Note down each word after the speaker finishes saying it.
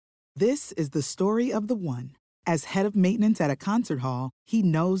This is the story of the one. As head of maintenance at a concert hall, he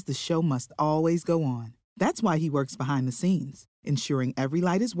knows the show must always go on. That's why he works behind the scenes, ensuring every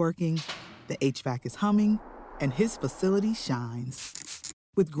light is working, the HVAC is humming, and his facility shines.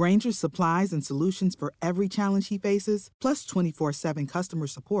 With Grainger's supplies and solutions for every challenge he faces, plus 24/7 customer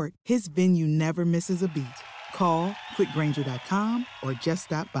support, his venue never misses a beat. Call quickgrainger.com or just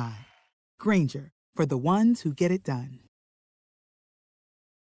stop by. Grainger, for the ones who get it done.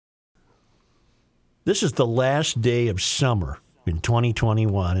 This is the last day of summer in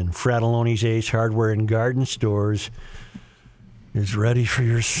 2021, and Fratelloni's Ace Hardware and Garden Stores is ready for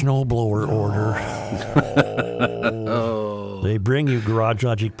your snowblower order. They bring you Garage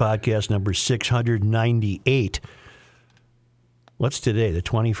Logic Podcast number 698. What's today, the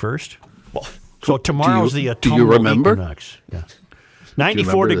 21st? Well, so tomorrow's the autumnal. Do you remember? Equinox. Yeah.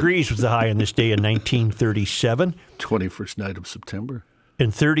 94 degrees was the high on this day in 1937. 21st night of September.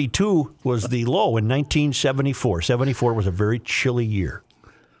 And 32 was the low in 1974. 74 was a very chilly year.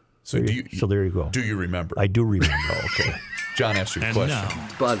 So there you go. Do you remember? I do remember. Okay. John asked you a And question.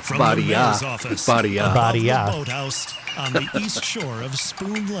 now, from the mayor's office of the Badia. boathouse on the east shore of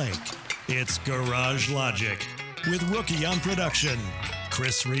Spoon Lake, it's Garage Logic with Rookie on production,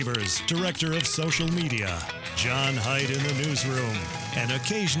 Chris Reavers, director of social media, John Hyde in the newsroom, and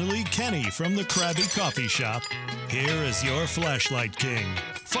occasionally Kenny from the Krabby Coffee Shop. Here is your flashlight king,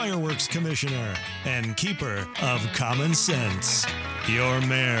 fireworks commissioner, and keeper of common sense, your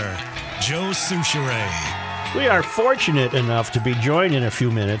mayor, Joe Souchere. We are fortunate enough to be joined in a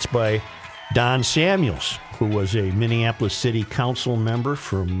few minutes by Don Samuels, who was a Minneapolis City Council member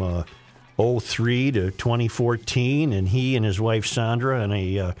from 03 to 2014, and he and his wife Sandra and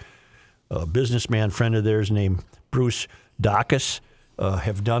a businessman friend of theirs named Bruce Dacus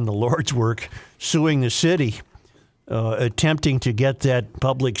have done the Lord's work suing the city, attempting to get that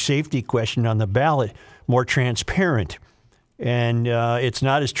public safety question on the ballot more transparent. And it's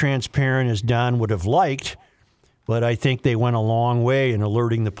not as transparent as Don would have liked, but I think they went a long way in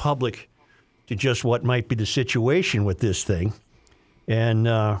alerting the public to just what might be the situation with this thing. And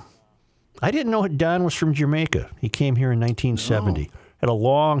I didn't know Don was from Jamaica. He came here in 1970. No. Had a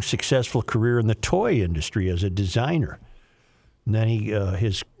long, successful career in the toy industry as a designer. And then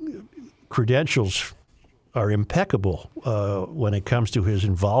his credentials are impeccable when it comes to his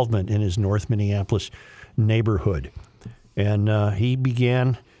involvement in his North Minneapolis neighborhood. And he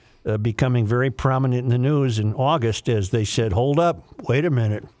began becoming very prominent in the news in August as they said, hold up, wait a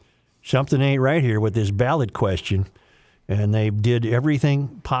minute, something ain't right here with this ballot question. And they did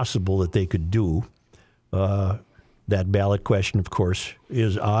everything possible that they could do. That ballot question, of course,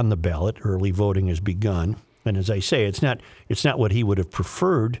 is on the ballot. Early voting has begun. And as I say, it's not what he would have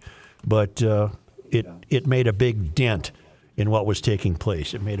preferred, but it made a big dent in what was taking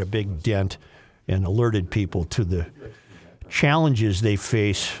place. It made a big dent and alerted people to the challenges they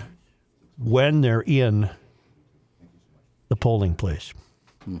face when they're in the polling place.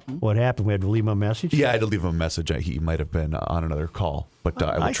 Mm-hmm. What happened? We had to leave him a message? Yeah, I had to leave him a message. He might have been on another call, but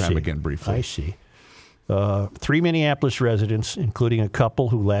I will try him again briefly. I see. 3 Minneapolis residents, including a couple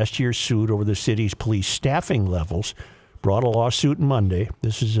who last year sued over the city's police staffing levels, brought a lawsuit Monday.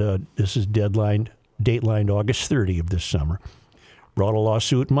 This is datelined August 30 of this summer. Brought a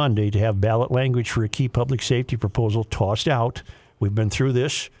lawsuit Monday to have ballot language for a key public safety proposal tossed out. We've been through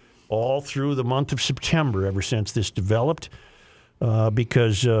this all through the month of September ever since this developed.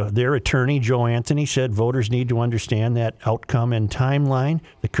 Because their attorney, Joe Anthony, said voters need to understand that outcome and timeline.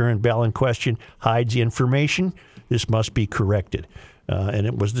 The current ballot question hides information. This must be corrected. And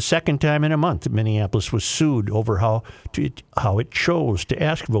it was the second time in a month that Minneapolis was sued over how it chose to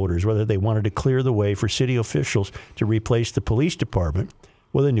ask voters whether they wanted to clear the way for city officials to replace the police department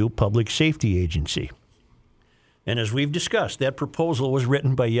with a new public safety agency. And as we've discussed, that proposal was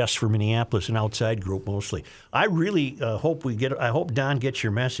written by Yes for Minneapolis, an outside group mostly. I really hope Don gets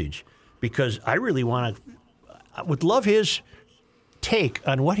your message, because I really I would love his take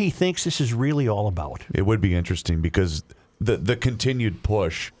on what he thinks this is really all about. It would be interesting because the continued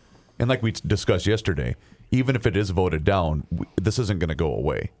push, and like we discussed yesterday, even if it is voted down, this isn't going to go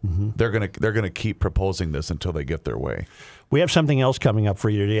away. Mm-hmm. They're going to keep proposing this until they get their way. We have something else coming up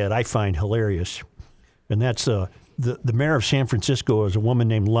for you today that I find hilarious. And that's the mayor of San Francisco is a woman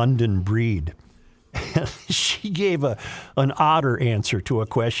named London Breed. She gave an odder answer to a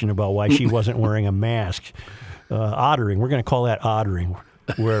question about why she wasn't wearing a mask. Oddering. We're going to call that oddering.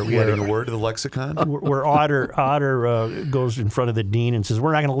 Adding a word to the lexicon? Where Otter goes in front of the dean and says,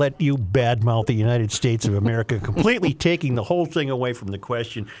 we're not going to let you badmouth the United States of America, completely taking the whole thing away from the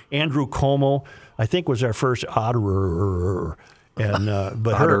question. Andrew Cuomo, I think, was our first Otterer. And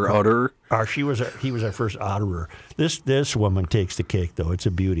but Otter. he was our first otterer. This woman takes the cake, though. It's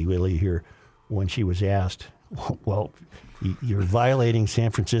a beauty. Will you hear when she was asked, "Well, you're violating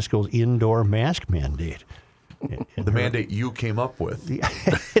San Francisco's indoor mask mandate." And The mandate you came up with.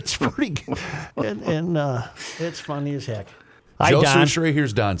 it's pretty good, and it's funny as heck. Hi, Joe Don. Souchere,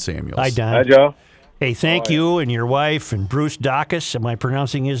 here's Don Samuels. Hi, Don. Hi, Joe. Hey, thank you and your wife and Bruce Dacus. Am I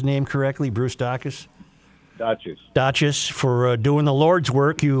pronouncing his name correctly? Bruce Dacus? Dacus for doing the Lord's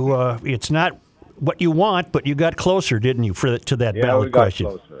work. You, it's not what you want, but you got closer, didn't you, to that ballot question?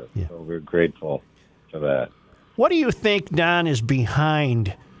 Yeah, we got closer. Yeah. So we're grateful for that. What do you think, Don, is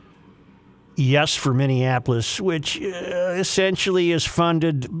behind Yes for Minneapolis, which essentially is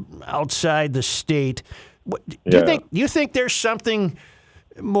funded outside the state? Do you think there's something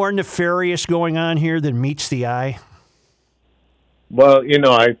more nefarious going on here than meets the eye? Well,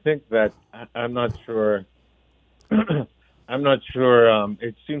 I think that I'm not sure. I'm not sure.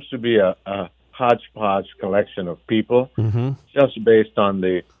 It seems to be a hodgepodge collection of people, just based on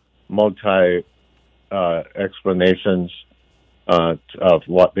the multi explanations of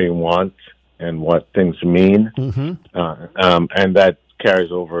what they want and what things mean, and that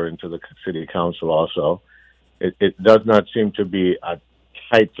carries over into the city council also. It does not seem to be a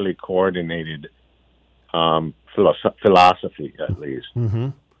tightly coordinated philosophy, at least,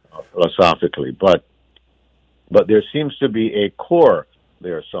 philosophically. But there seems to be a core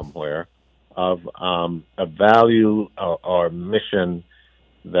there somewhere of a value or mission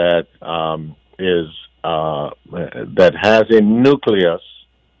that is that has a nucleus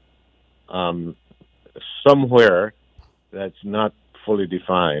somewhere that's not fully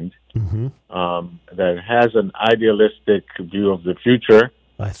defined, that has an idealistic view of the future.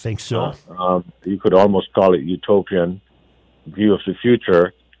 I think so. You could almost call it utopian view of the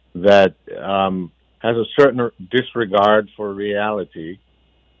future that has a certain disregard for reality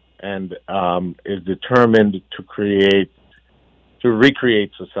and is determined to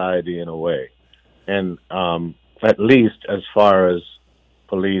recreate society in a way. And at least as far as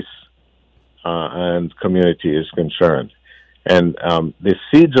police and community is concerned. And the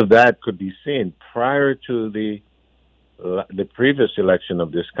seeds of that could be seen prior to the previous election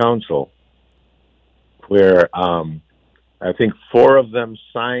of this council, where I think 4 of them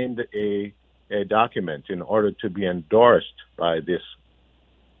signed a document in order to be endorsed by this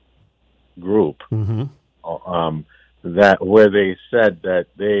group, that where they said that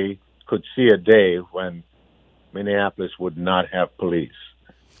they could see a day when Minneapolis would not have police.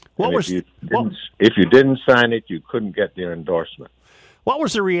 If you didn't sign it, you couldn't get their endorsement. What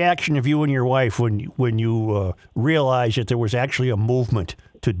was the reaction of you and your wife when you realized that there was actually a movement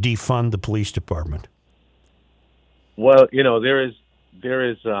to defund the police department? Well, there is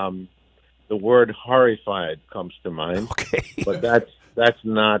the word horrified comes to mind, but that's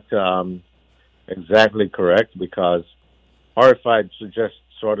not exactly correct, because horrified suggests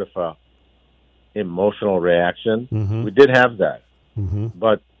sort of a emotional reaction. We did have that,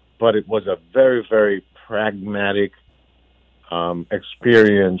 but it was a very, very pragmatic,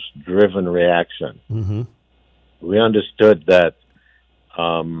 experience-driven reaction. We understood that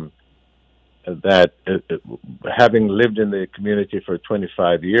having lived in the community for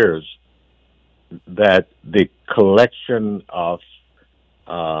 25 years, that the collection of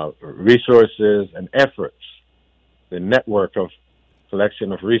resources and efforts, the network of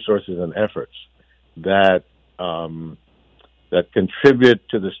collection of resources and efforts that contribute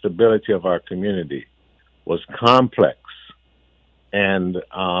to the stability of our community was complex, and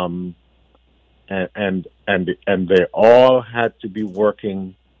they all had to be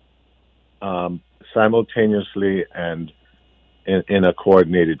working simultaneously and in a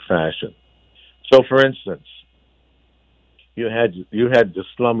coordinated fashion. So, for instance, you had the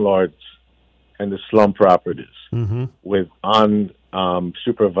slumlords and the slum properties with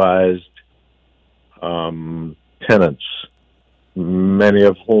unsupervised tenants, many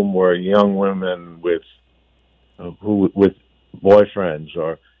of whom were young women with boyfriends,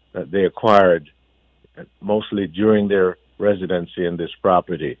 or that they acquired mostly during their residency in this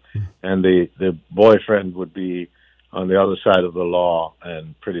property, and the boyfriend would be on the other side of the law,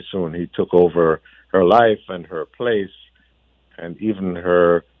 and pretty soon he took over her life and her place and even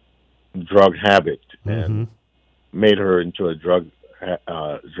her drug habit, and made her into a drug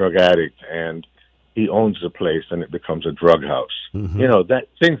addict, and he owns the place and it becomes a drug house. That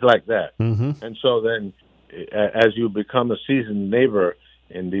things like that. And so then, as you become a seasoned neighbor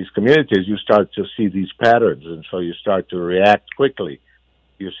in these communities, you start to see these patterns, and so you start to react quickly.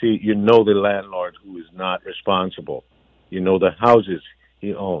 You know the landlord who is not responsible. You know the houses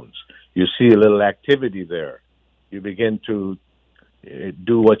he owns. You see a little activity there. You begin to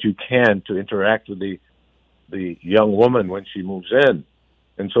do what you can to interact with the young woman when she moves in.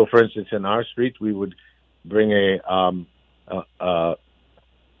 And so, for instance, in our street, we would bring a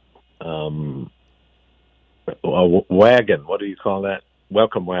wagon. What do you call that?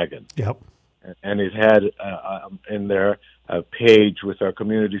 Welcome wagon. Yep. And it had in there a page with our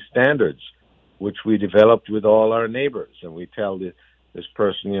community standards, which we developed with all our neighbors. And we tell this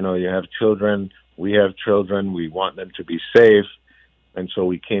person, you have children, we have children, we want them to be safe. And so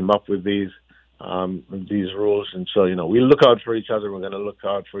we came up with these rules. And so, we look out for each other. We're going to look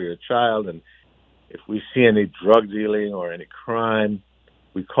out for your child. And if we see any drug dealing or any crime,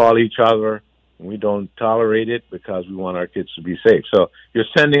 we call each other. And we don't tolerate it because we want our kids to be safe. So you're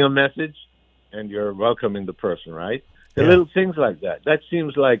sending a message and you're welcoming the person, right? The little things like that. That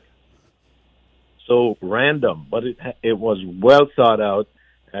seems like so random, but it was well thought out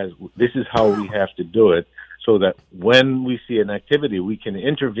as this is how we have to do it, so that when we see an activity, we can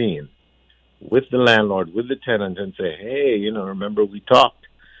intervene with the landlord, with the tenant, and say, hey, remember we talked,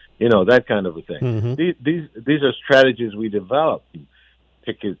 that kind of a thing. Mm-hmm. These are strategies we developed.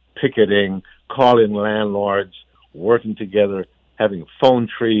 Picketing, calling landlords, working together, having phone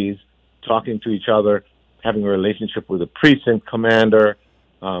trees, talking to each other, having a relationship with a precinct commander,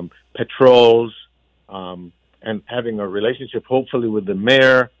 patrols, and having a relationship, hopefully, with the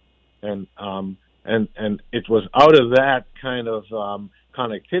mayor, and it was out of that kind of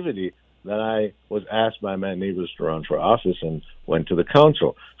connectivity that I was asked by my neighbors to run for office and went to the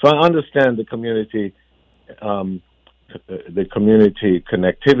council. So I understand the community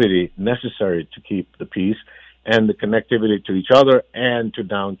connectivity necessary to keep the peace, and the connectivity to each other and to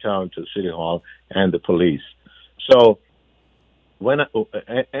downtown, to City Hall and the police. So when I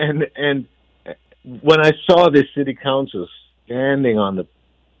saw the city council standing on the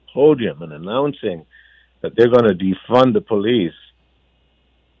podium and announcing that they're going to defund the police,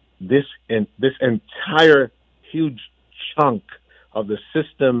 this entire huge chunk of the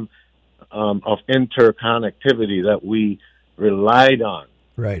system of interconnectivity that we relied on,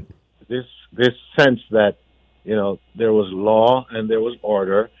 right? This sense that there was law and there was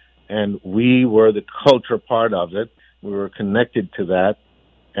order, and we were the culture part of it. We were connected to that,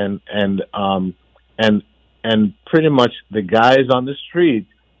 and pretty much the guys on the street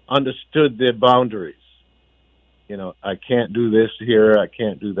understood their boundaries. I can't do this here, I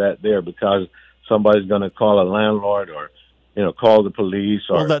can't do that there, because somebody's going to call a landlord or call the police.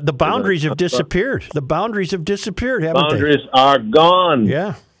 Or well, the boundaries have disappeared. The boundaries have disappeared, haven't boundaries are gone.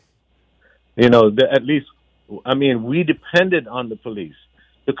 Yeah. At least, we depended on the police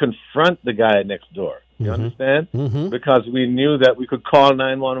to confront the guy next door. You understand? Mm-hmm. Because we knew that we could call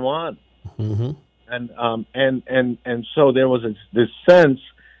 911. Mm-hmm. And so there was this sense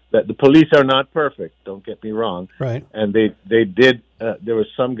that the police are not perfect. Don't get me wrong. Right. And they did. There were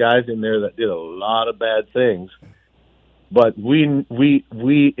some guys in there that did a lot of bad things. But we,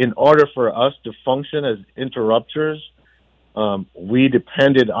 in order for us to function as interrupters, we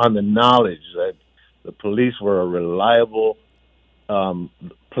depended on the knowledge that the police were a reliable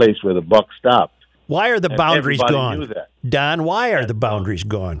place where the buck stopped. Why are the boundaries everybody knew gone? that. Don, why are the boundaries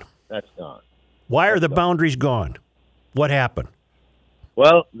gone? That's gone. Why are the boundaries gone? What happened?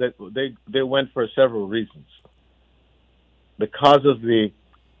 Well, they went for several reasons. Because of the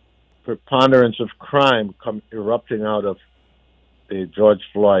preponderance of crime erupting out of the George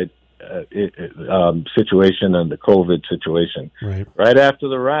Floyd situation and the COVID situation. Right after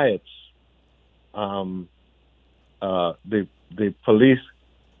the riots, the police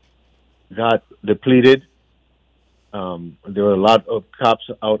got depleted. There were a lot of cops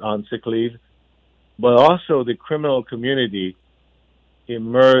out on sick leave, but also the criminal community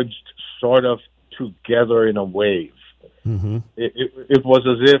emerged sort of together in a wave. Mm-hmm. It was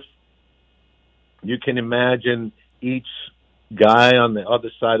as if you can imagine each guy on the other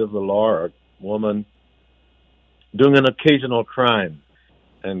side of the law or woman doing an occasional crime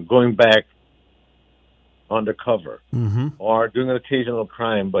and going back undercover, or doing an occasional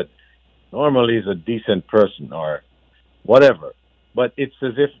crime, but normally is a decent person or whatever. But it's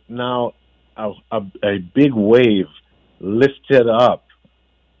as if now a big wave lifted up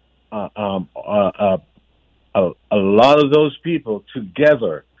a lot of those people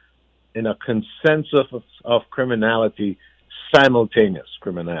together in a consensus of criminality, simultaneous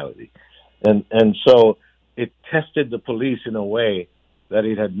criminality. And so it tested the police in a way that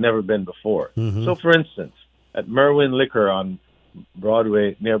it had never been before. Mm-hmm. So, for instance, at Merwin Liquor on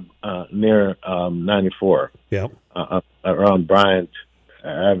Broadway near 94, yep, around Bryant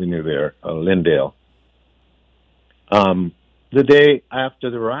Avenue there, Lindale. The day after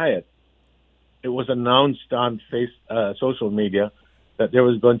the riot, it was announced on social media that there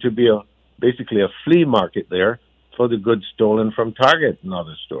was going to be basically a flea market there for the goods stolen from Target and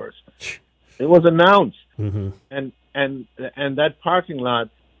other stores. It was announced, and that parking lot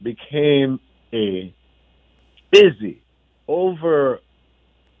became a busy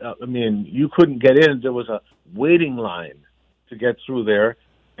you couldn't get in. There was a waiting line to get through there,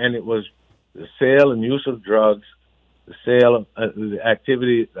 and it was the sale and use of drugs, the sale of the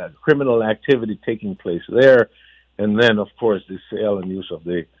activity, criminal activity taking place there, and then, of course, the sale and use of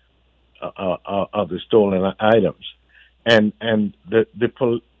the stolen items. And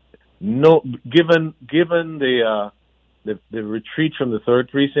given the retreat from the third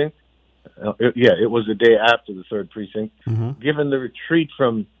precinct, it was the day after the third precinct. Given the retreat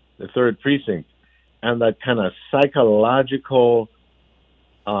from the third precinct and that kind of psychological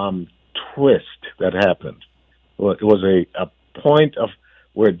twist that happened, it was a point of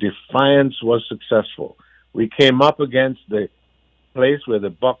where defiance was successful. We came up against the place where the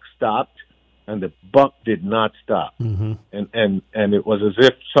buck stopped, and the buck did not stop, and it was as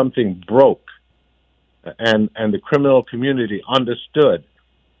if something broke, and the criminal community understood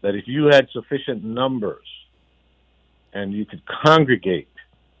that if you had sufficient numbers and you could congregate,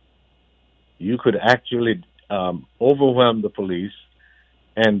 you could actually overwhelm the police,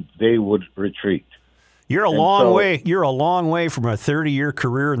 and they would retreat. You're a long way. You're a long way from a 30-year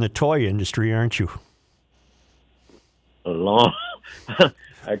career in the toy industry, aren't you? A long. I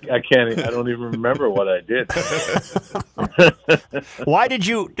can't. I don't even remember what I did. Why did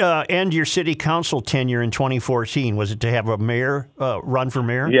you end your city council tenure in 2014? Was it to have a mayor run for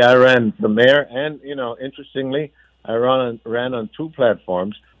mayor? Yeah, I ran for mayor, and interestingly, I ran on two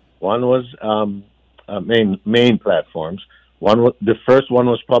platforms. One was main platforms. The first one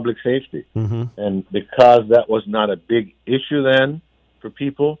was public safety, and because that was not a big issue then for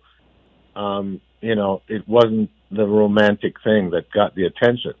people, it wasn't the romantic thing that got the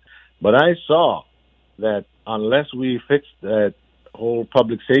attention. But I saw that unless we fixed that whole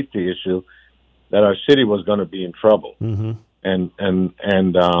public safety issue, that our city was going to be in trouble. And I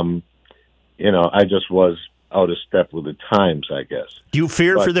just was out of step with the times, I guess. Do you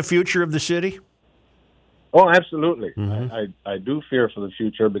fear for the future of the city? Oh, absolutely. I do fear for the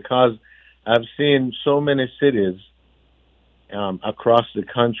future because I've seen so many cities across the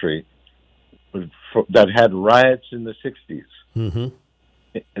country that had riots in the 60s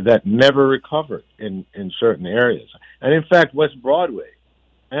that never recovered in certain areas. And in fact, West Broadway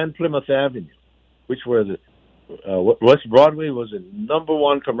and Plymouth Avenue, which were West Broadway was the number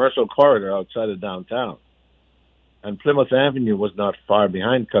one commercial corridor outside of downtown. And Plymouth Avenue was not far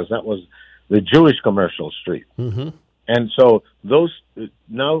behind because that was the Jewish commercial street. And so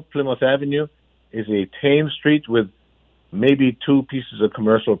now Plymouth Avenue is a tame street with maybe two pieces of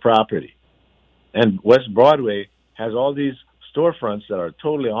commercial property. And West Broadway has all these storefronts that are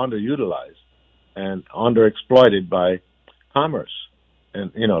totally underutilized and underexploited by commerce,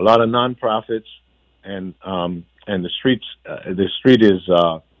 and a lot of nonprofits, and the street is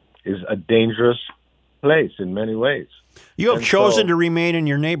a dangerous place in many ways. You have chosen to remain in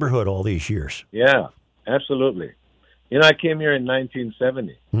your neighborhood all these years. Yeah, absolutely. I came here in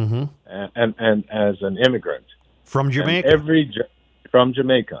 1970, and as an immigrant from Jamaica. From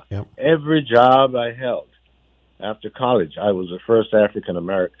Jamaica. Yep. Every job I held after college, I was the first African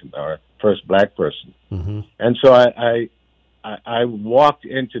American or first black person, and so I walked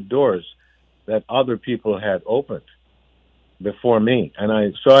into doors that other people had opened before me, and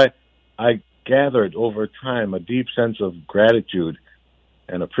I gathered over time a deep sense of gratitude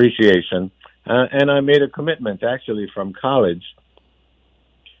and appreciation, and I made a commitment actually from college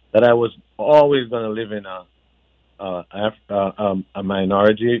that I was always going to live in a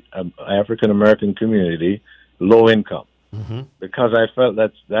minority, African American community, low income, because I felt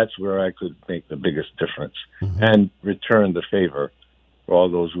that's where I could make the biggest difference and return the favor for all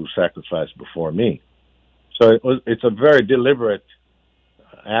those who sacrificed before me. So it's a very deliberate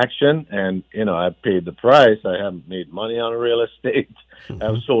action, and I paid the price. I haven't made money on real estate.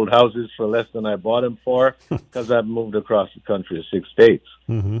 I've sold houses for less than I bought them for because I've moved across the country to 6 states.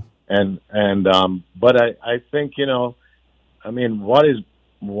 But I think what is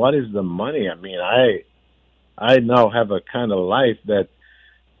the money? I mean, I now have a kind of life that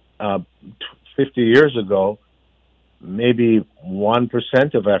 50 years ago maybe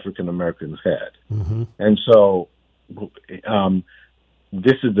 1% of African Americans had, and so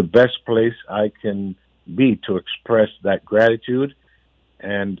this is the best place I can be to express that gratitude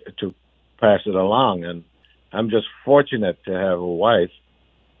and to pass it along. And I'm just fortunate to have a wife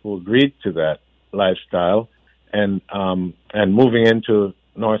who agreed to that lifestyle, and moving into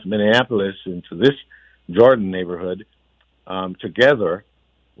North Minneapolis, into this Jordan neighborhood, together,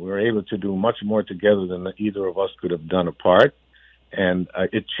 we were able to do much more together than either of us could have done apart. And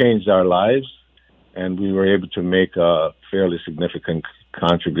it changed our lives, and we were able to make a fairly significant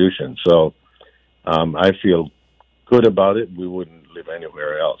contribution. So I feel good about it. We wouldn't live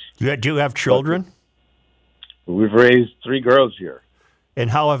anywhere else. Do you have children? We've raised 3 girls here. And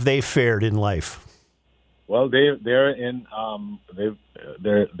how have they fared in life? Well, they're in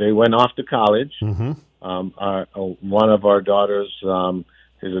they went off to college. Mm-hmm. One of our daughters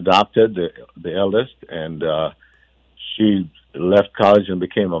is adopted, the eldest, and she left college and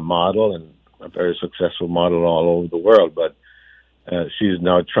became a model, and a very successful model all over the world. But she's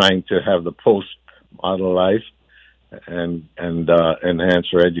now trying to have the post-model life and enhance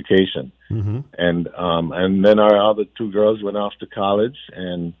her education. Mm-hmm. And then our other 2 girls went off to college,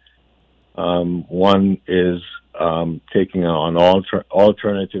 and one is taking on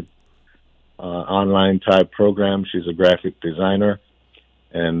alternative online type program. She's a graphic designer,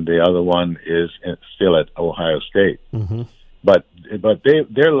 and the other one is still at Ohio State. Mm-hmm. But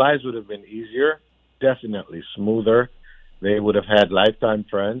their lives would have been easier, definitely smoother. They would have had lifetime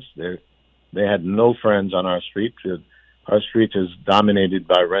friends. They had no friends on our street. Our street is dominated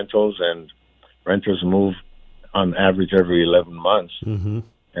by rentals, and renters move on average every 11 months. Mm-hmm.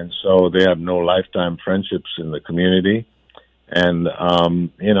 And so they have no lifetime friendships in the community. And,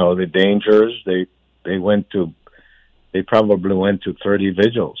 the dangers, they probably went to 30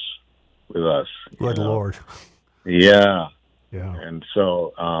 vigils with us. Good Lord. Yeah. Yeah. And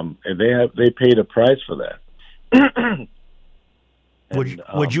so they paid a price for that.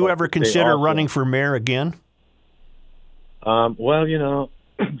 Would you ever consider running for mayor again? Well,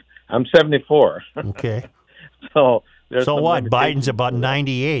 I'm 74. Okay. So what? Biden's about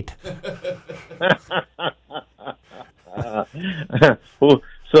 98.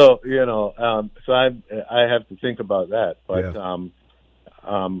 So I have to think about that. But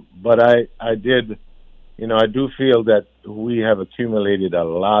but I did, I do feel that we have accumulated a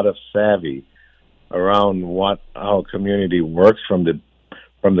lot of savvy around how a community works from the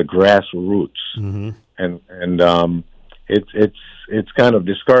grassroots. Mm-hmm. And it's kind of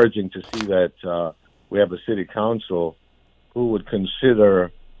discouraging to see that we have a city council who would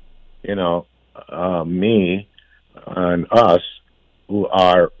consider, me and us, who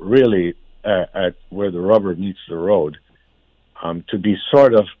are really at where the rubber meets the road, to be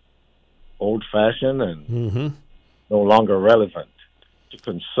sort of old-fashioned and mm-hmm. no longer relevant to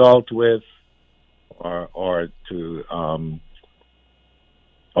consult with or to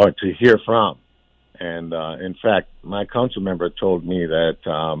hear from. And in fact, my council member told me that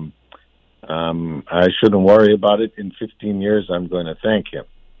I shouldn't worry about it. In 15 years, I'm going to thank him.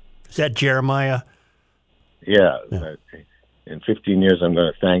 Is that Jeremiah? Yeah. In 15 years, I'm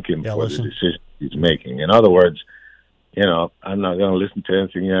going to thank him for listen. the decision he's making. In other words, I'm not going to listen to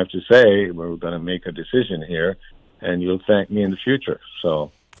anything you have to say. We're going to make a decision here, and you'll thank me in the future.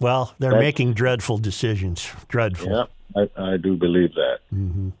 So, well, they're making dreadful decisions. Dreadful. Yeah, I do believe that.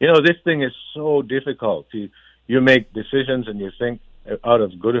 Mm-hmm. This thing is so difficult. You make decisions and you think out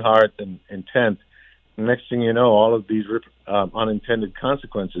of good heart and intent. Next thing you know, all of these unintended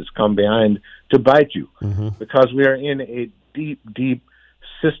consequences come behind to bite you, mm-hmm. because we are in a deep, deep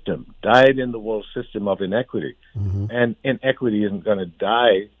system, dyed-in-the-wool system of inequity. Mm-hmm. And inequity isn't going to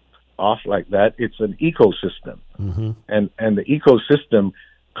die off like that. It's an ecosystem. Mm-hmm. And the ecosystem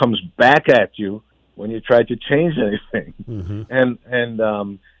comes back at you when you try to change anything. Mm-hmm.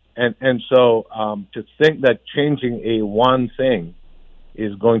 And so to think that changing a one thing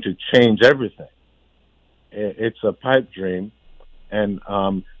is going to change everything, it's a pipe dream. And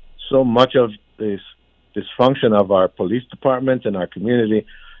so much of this dysfunction of our police department and our community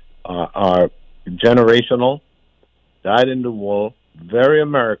are generational, dyed in the wool, very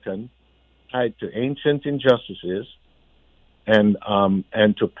American, tied to ancient injustices and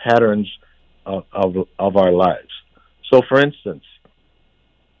to patterns of our lives. So, for instance,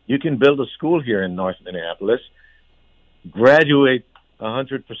 you can build a school here in North Minneapolis, graduate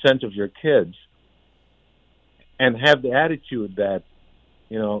 100% of your kids, and have the attitude that,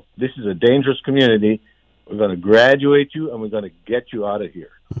 this is a dangerous community. We're going to graduate you, and we're going to get you out of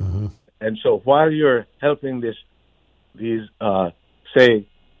here. Mm-hmm. And so while you're helping these say,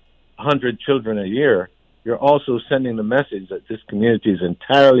 100 children a year, you're also sending the message that this community is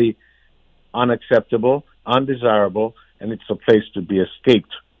entirely unacceptable, undesirable, and it's a place to be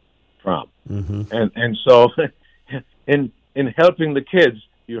escaped from. Mm-hmm. And so in helping the kids,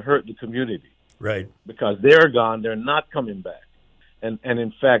 you hurt the community. Right. Because they're gone, they're not coming back. And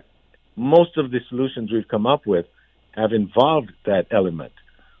in fact, most of the solutions we've come up with have involved that element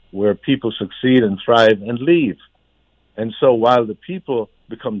where people succeed and thrive and leave. And so while the people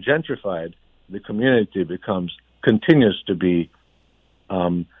become gentrified, the community continues to be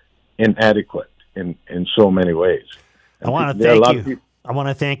inadequate in so many ways. I want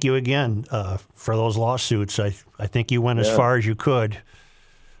to thank you again for those lawsuits. I think you went as far as you could.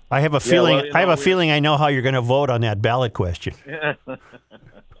 I have a feeling. I know how you're going to vote on that ballot question.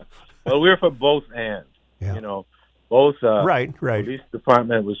 Well, we're for both ends. Yeah. Both right. police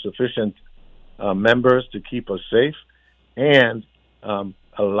department with sufficient members to keep us safe, and a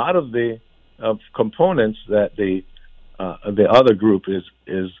lot of the components that the other group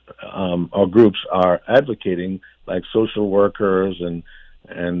or groups are advocating, like social workers and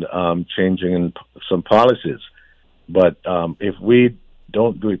changing some policies. But if we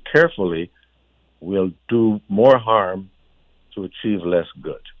don't do it carefully, we'll do more harm to achieve less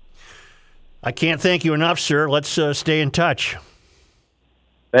good. I can't thank you enough, sir. Let's stay in touch.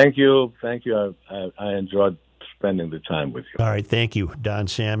 Thank you. I enjoyed spending the time with you. All right, thank you, Don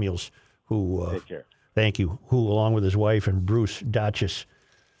Samuels, who take care. Thank you, who, along with his wife and Bruce Dotches,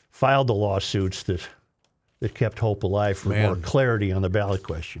 filed the lawsuits that kept hope alive for more clarity on the ballot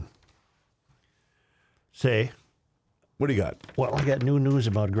question. What do you got? Well, I got new news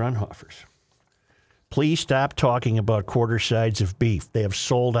about Grundhofers. Please stop talking about quarter sides of beef. They have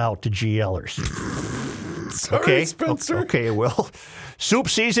sold out to GLers. Sorry, Spencer. Okay, well, soup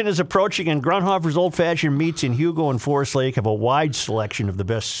season is approaching, and Grundhofer's old-fashioned meats in Hugo and Forest Lake have a wide selection of the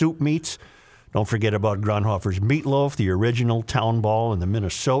best soup meats. Don't forget about Grundhofer's meatloaf, the original town ball, and the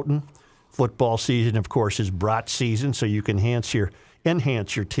Minnesotan. Football season, of course, is brat season, so you can enhance your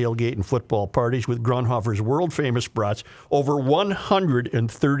tailgate and football parties with Grundhofer's world-famous brats, over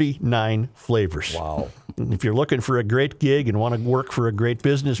 139 flavors. Wow. If you're looking for a great gig and want to work for a great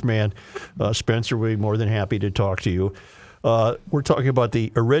businessman, Spencer will be more than happy to talk to you. We're talking about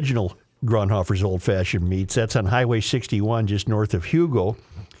the original Grundhofer's old-fashioned meats. That's on Highway 61, just north of Hugo.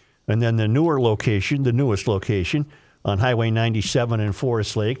 And then the newest location, on Highway 97 in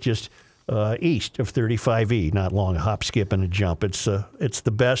Forest Lake, just east of 35E, not long, a hop, skip, and a jump. It's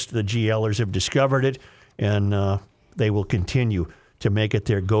the best. The GLers have discovered it, and they will continue to make it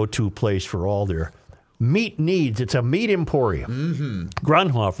their go-to place for all their meat needs. It's a meat emporium. Mm-hmm.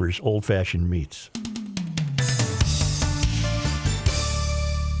 Grundhofer's old-fashioned meats.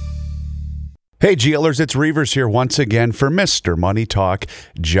 Hey, GLers, it's Reavers here once again for Mr. Money Talk,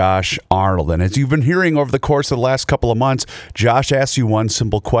 Josh Arnold. And as you've been hearing over the course of the last couple of months, Josh asks you one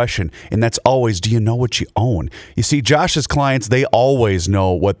simple question, and that's always, do you know what you own? You see, Josh's clients, they always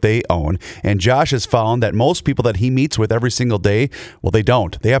know what they own, and Josh has found that most people that he meets with every single day, well, they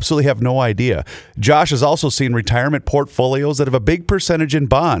don't. They absolutely have no idea. Josh has also seen retirement portfolios that have a big percentage in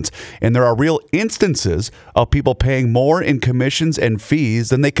bonds, and there are real instances of people paying more in commissions and fees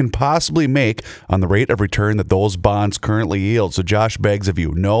than they can possibly make on the rate of return that those bonds currently yield. So Josh begs of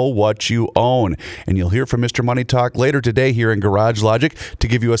you, know what you own. And you'll hear from Mr. Money Talk later today here in Garage Logic to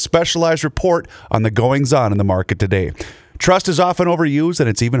give you a specialized report on the goings-on in the market today. Trust is often overused, and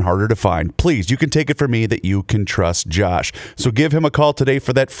it's even harder to find. Please, you can take it from me that you can trust Josh. So give him a call today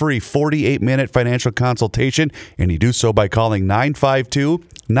for that free 48-minute financial consultation, and you do so by calling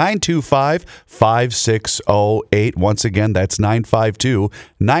 952-925-5608. Once again, that's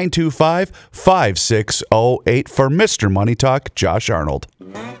 952-925-5608 for Mr. Money Talk, Josh Arnold.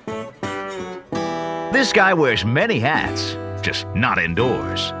 This guy wears many hats, just not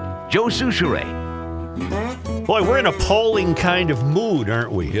indoors. Joe Souchere. Boy, we're in a polling kind of mood,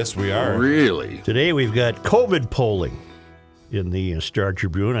 aren't we? Yes, we are. Really? Today we've got COVID polling in the Star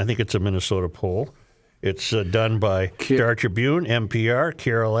Tribune. I think it's a Minnesota poll. It's done by Star Tribune, NPR,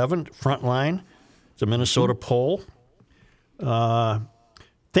 KARE 11, Frontline. It's a Minnesota poll.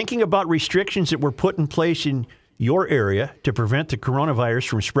 Thinking about restrictions that were put in place in your area to prevent the coronavirus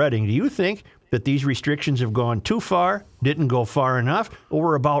from spreading, do you think that these restrictions have gone too far, didn't go far enough, or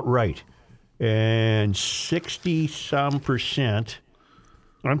were about right? And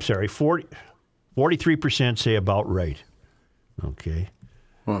 43% say about right. Okay.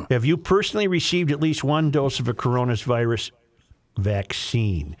 Huh. Have you personally received at least one dose of a coronavirus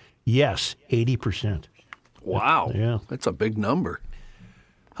vaccine? Yes, 80%. Wow. Yeah. That's a big number.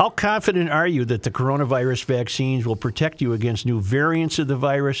 How confident are you that the coronavirus vaccines will protect you against new variants of the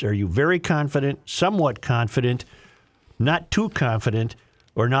virus? Are you very confident, somewhat confident, not too confident,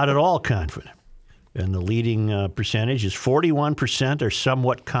 or not at all confident? And the leading percentage is 41% are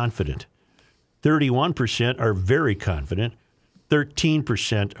somewhat confident. 31% are very confident.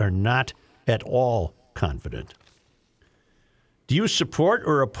 13% are not at all confident. Do you support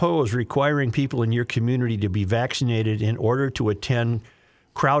or oppose requiring people in your community to be vaccinated in order to attend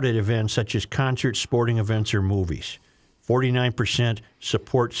crowded events such as concerts, sporting events, or movies? 49%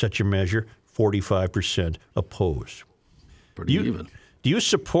 support such a measure, 45% oppose. Pretty even. Do you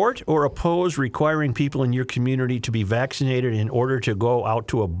support or oppose requiring people in your community to be vaccinated in order to go out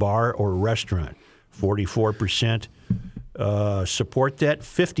to a bar or restaurant? 44% support that,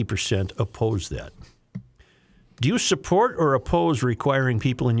 50% oppose that. Do you support or oppose requiring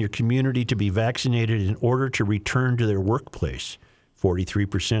people in your community to be vaccinated in order to return to their workplace?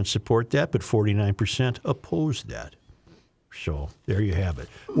 43% support that, but 49% oppose that. So there you have it.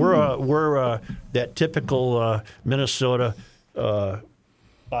 We're that typical Minnesota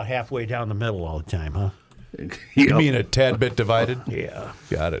about halfway down the middle all the time, huh? You mean a tad bit divided? Yeah.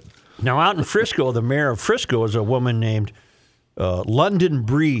 Got it. Now, out in Frisco, the mayor of Frisco is a woman named London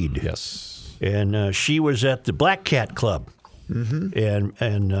Breed. Yes. And she was at the Black Cat Club. Mm-hmm.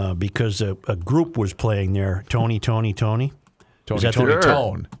 And because a group was playing there, Tony. Tony Tone.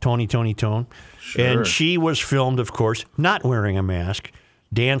 Sure. And she was filmed, of course, not wearing a mask,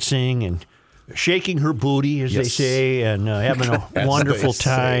 dancing and shaking her booty, as they say, and having a wonderful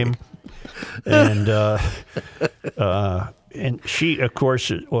time. And she, of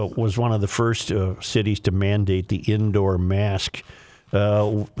course, was one of the first cities to mandate the indoor mask.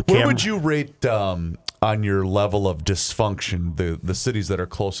 Where would you rate on your level of dysfunction the cities that are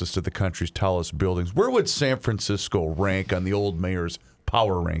closest to the country's tallest buildings? Where would San Francisco rank on the old mayor's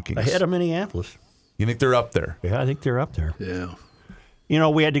power rankings? Ahead of Minneapolis. You think they're up there? Yeah, I think they're up there. Yeah. You know,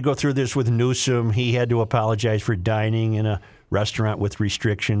 we had to go through this with Newsom. He had to apologize for dining in a restaurant with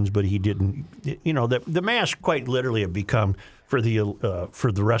restrictions, but he didn't. You know, the masks quite literally have become for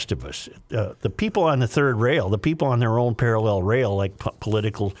the rest of us. The people on the third rail, the people on their own parallel rail, like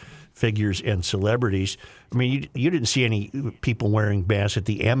political figures and celebrities. I mean, you didn't see any people wearing masks at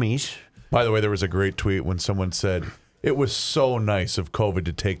the Emmys. By the way, there was a great tweet when someone said, it was so nice of COVID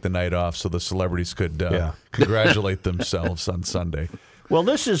to take the night off so the celebrities could congratulate themselves on Sunday. Well,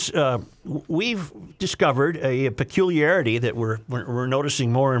 this is we've discovered a peculiarity that we're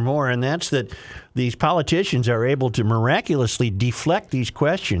noticing more and more, and that's that these politicians are able to miraculously deflect these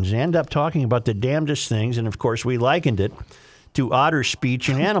questions and end up talking about the damnedest things. And, of course, we likened it to Otter's speech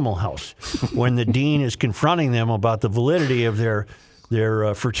in Animal House when the dean is confronting them about the validity of their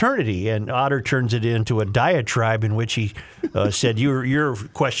fraternity, and Otter turns it into a diatribe in which he said, "You're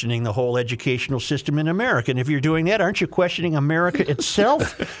questioning the whole educational system in America, and if you're doing that, aren't you questioning America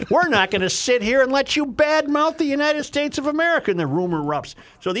itself? We're not going to sit here and let you badmouth the United States of America." And the rumor erupts.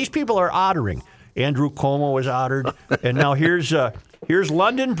 So these people are ottering. Andrew Cuomo was ottered, and now here's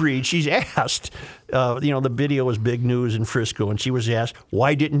London Breed. She's asked, the video was big news in Frisco, and she was asked,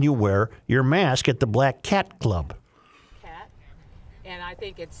 "Why didn't you wear your mask at the Black Cat Club?" And I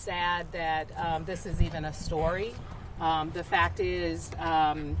think it's sad that this is even a story. The fact is,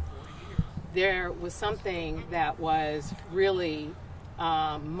 there was something that was really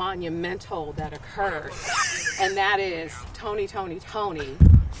monumental that occurred, and that is Tony,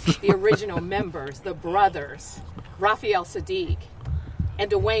 the original members, the brothers, Raphael Sadiq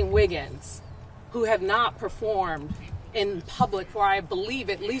and Dwayne Wiggins, who have not performed in public for, I believe,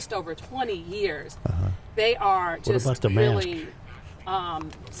 at least over 20 years. They are just really...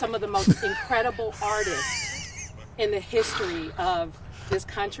 some of the most incredible artists in the history of this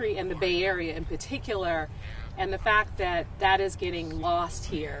country and the Bay Area in particular, and the fact that that is getting lost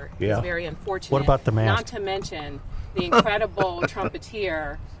here is very unfortunate. What about the mask? Not to mention the incredible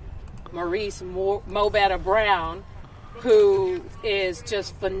trumpeter Maurice Mobetta Brown, who is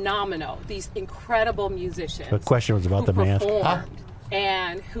just phenomenal. These incredible musicians. The question was about the mask.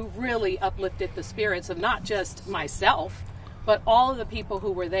 And who really uplifted the spirits of not just myself, but all of the people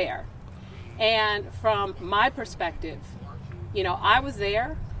who were there. And from my perspective, I was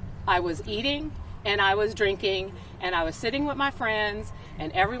there, I was eating, and I was drinking, and I was sitting with my friends,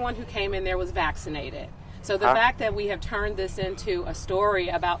 and everyone who came in there was vaccinated. So the fact that we have turned this into a story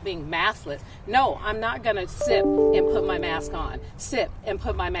about being maskless, no, I'm not going to sip and put my mask on, sip and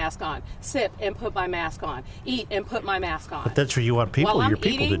put my mask on, sip and put my mask on, eat and put my mask on. But that's what you want your people to do.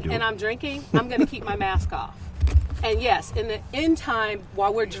 While I'm eating and I'm drinking, I'm going to keep my mask off. And yes, in the end time,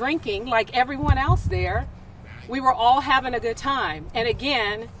 while we're drinking, like everyone else there, we were all having a good time. And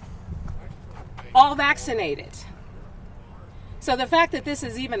again, all vaccinated. So the fact that this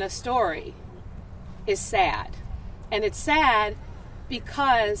is even a story is sad. And it's sad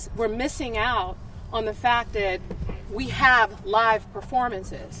because we're missing out on the fact that we have live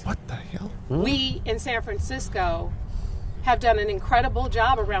performances. What the hell? We in San Francisco have done an incredible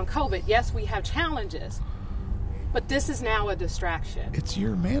job around COVID. Yes, we have challenges. But this is now a distraction. It's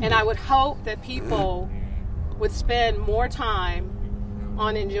your mandate. And I would hope that people would spend more time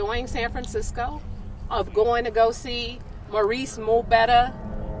on enjoying San Francisco, of going to go see Maurice Mulbetta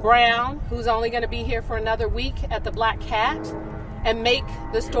Brown, who's only going to be here for another week at the Black Cat, and make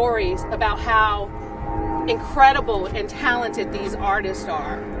the stories about how incredible and talented these artists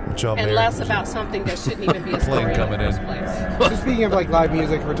are, and less about something that shouldn't even be a story in the first place. So speaking of like live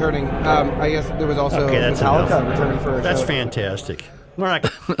music returning, I guess there was also Metallica returning for a That's show. fantastic. We're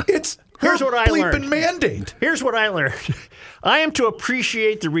not, Here's what I learned. Mandate. Here's what I learned. I am to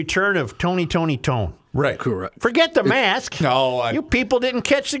appreciate the return of Tony Tone. Right. Correct. Forget the mask. You people didn't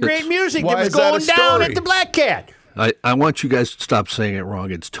catch the great music that was going down at the Black Cat. I want you guys to stop saying it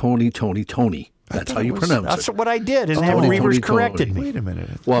wrong. It's Tony. That's how you pronounce it. That's what I did, and then Reavers corrected me. Wait a minute.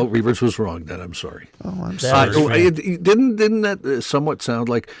 Well, Reavers was wrong then. I'm sorry. Oh, I'm sorry. Didn't that somewhat sound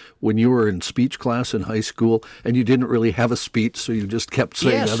like when you were in speech class in high school and you didn't really have a speech, so you just kept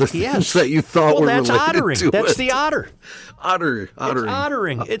saying other things that you thought were related ottering. to That's it? the otter. Ottering. It's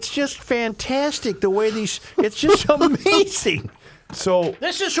ottering. It's just fantastic the way these. It's just amazing. So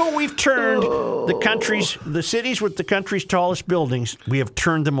this is who we've turned the cities with the country's tallest buildings. We have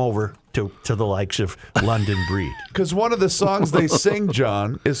turned them over to the likes of London Breed. Because one of the songs they sing,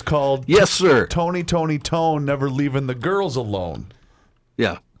 John, is called Yes, sir. Tony, Never Leaving the Girls Alone.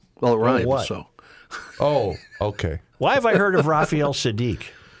 Yeah. Well, it rhymes, what? so. Oh, okay. Why have I heard of Raphael Sadiq?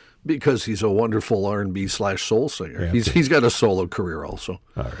 Because he's a wonderful R&B/soul singer. He's got a solo career also.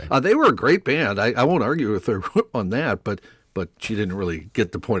 All right. They were a great band. I won't argue with her on that, but she didn't really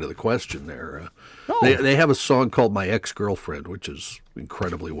get the point of the question there. They have a song called My Ex-Girlfriend, which is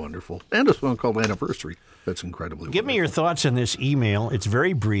incredibly wonderful, and a song called Anniversary that's incredibly wonderful. Give me your thoughts on this email. It's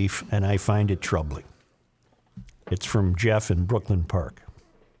very brief, and I find it troubling. It's from Jeff in Brooklyn Park.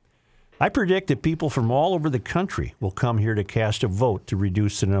 I predict that people from all over the country will come here to cast a vote to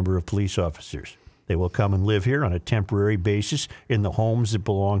reduce the number of police officers. They will come and live here on a temporary basis in the homes that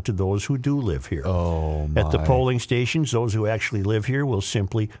belong to those who do live here. Oh, my. At the polling stations, those who actually live here will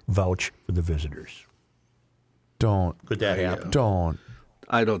simply vouch for the visitors. Could that happen? Don't.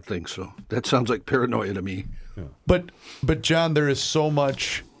 I don't think so. That sounds like paranoia to me. Yeah. But John, there is so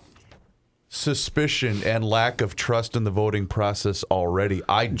much suspicion and lack of trust in the voting process already.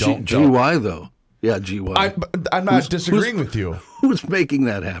 I don't GY, though. Yeah, GY. I'm not disagreeing with you. Who's making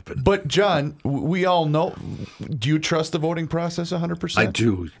that happen? But, John, we all know. Do you trust the voting process 100%? I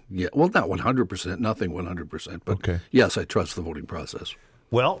do. Yeah. Well, not 100%. Nothing 100%. But yes, I trust the voting process.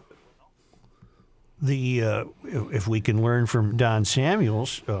 Well, if we can learn from Don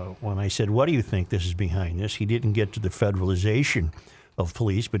Samuels, when I said, what do you think this is behind this? He didn't get to the federalization of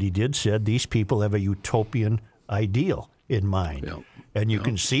police, but he did said these people have a utopian ideal in mind. Yeah. And you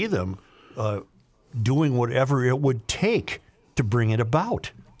can see them doing whatever it would take to bring it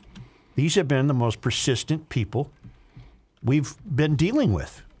about. These have been the most persistent people we've been dealing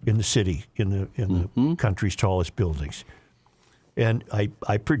with in the city, in the country's tallest buildings. And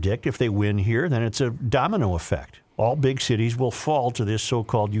I predict if they win here, then it's a domino effect. All big cities will fall to this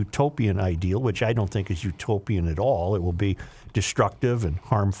so-called utopian ideal, which I don't think is utopian at all. It will be destructive and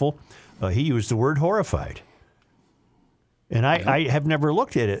harmful. He used the word horrified. And I have never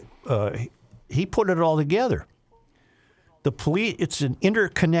looked at it. He put it all together. The police, it's an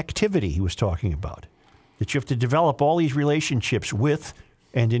interconnectivity he was talking about, that you have to develop all these relationships with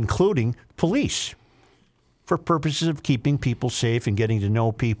and including police for purposes of keeping people safe and getting to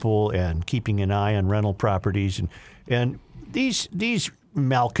know people and keeping an eye on rental properties. And these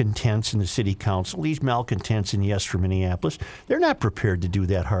malcontents in the city council, these malcontents in Yes for Minneapolis, they're not prepared to do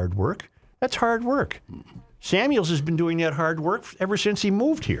that hard work. That's hard work. Samuels has been doing that hard work ever since he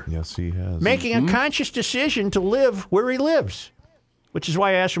moved here. Yes, he has. Making a conscious decision to live where he lives, which is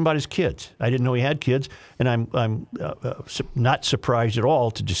why I asked him about his kids. I didn't know he had kids, and I'm not surprised at all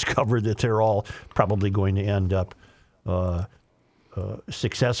to discover that they're all probably going to end up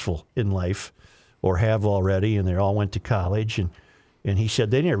successful in life or have already, and they all went to college. And he said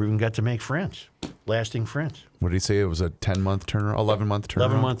they never even got to make friends, lasting friends. What did he say? It was a 10-month turnaround, 11-month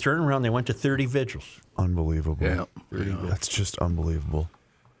turnaround? 11-month turnaround. They went to 30 vigils. Unbelievable. Yeah. That's just unbelievable.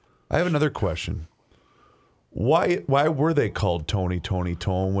 I have another question. Why were they called Tony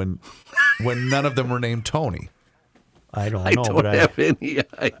Tone when none of them were named Tony? I don't know, but I have any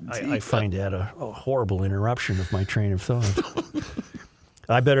idea. I find that a horrible interruption of my train of thought.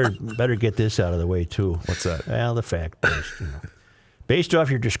 I better get this out of the way, too. What's that? Well, the fact-based. Based off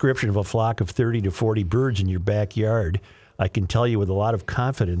your description of a flock of 30 to 40 birds in your backyard, I can tell you with a lot of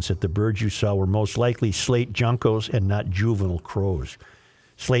confidence that the birds you saw were most likely slate juncos and not juvenile crows.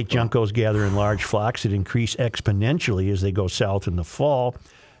 Slate juncos gather in large flocks that increase exponentially as they go south in the fall.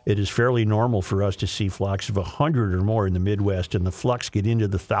 It is fairly normal for us to see flocks of 100 or more in the Midwest, and the flocks get into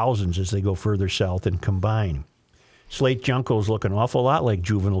the thousands as they go further south and combine. Slate Juncos look an awful lot like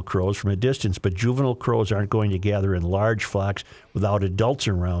juvenile crows from a distance, but juvenile crows aren't going to gather in large flocks without adults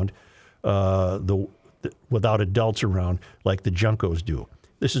around. Without adults around like the Juncos do.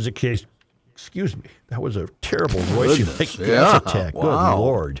 This is a case. Excuse me, that was a terrible voice gas attack. Wow. Good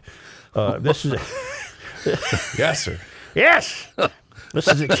Lord. This is. Yes, sir. Yes. This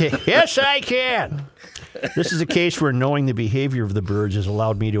is a case. Yes, I can. This is a case where knowing the behavior of the birds has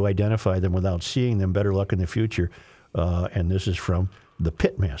allowed me to identify them without seeing them. Better luck in the future. And this is from the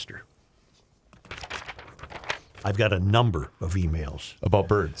Pitmaster. I've got a number of emails About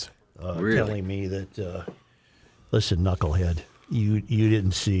birds. telling me that, listen, knucklehead, you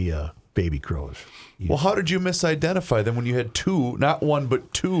didn't see baby crows. Well, how did you misidentify them when you had two, not one,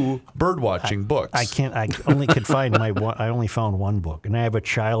 but two bird-watching books? I only could find I only found one book, and I have a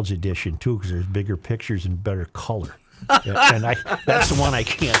child's edition too because there's bigger pictures and better color. And that's the one I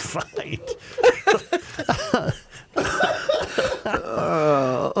can't find.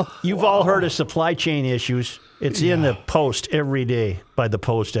 You've all heard of supply chain issues. It's in the Post every day. By the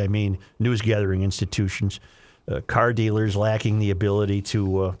Post, I mean news gathering institutions, car dealers lacking the ability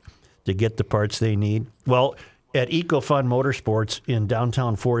to get the parts they need. Well, at EcoFun Motorsports in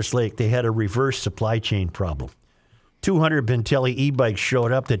downtown Forest Lake, they had a reverse supply chain problem. 200 Bentelli e-bikes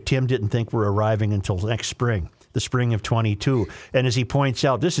showed up that Tim didn't think were arriving until next spring, the spring of 22. And as he points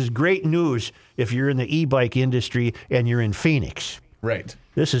out, this is great news if you're in the e-bike industry and you're in Phoenix. Right.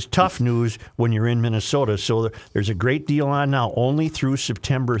 This is tough news when you're in Minnesota. So there's a great deal on now, only through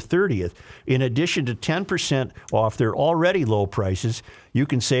September 30th. In addition to 10% off their already low prices, you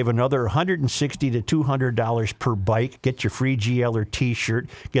can save another $160 to $200 per bike. Get your free GL or T-shirt.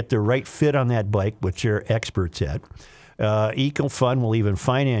 Get the right fit on that bike, which they're experts at. EcoFun will even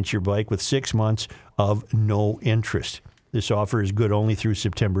finance your bike with 6 months of no interest. This offer is good only through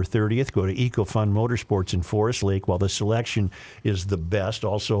September 30th. Go to EcoFun Motorsports in Forest Lake while the selection is the best.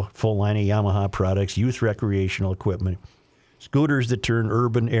 Also, full line of Yamaha products, youth recreational equipment, scooters that turn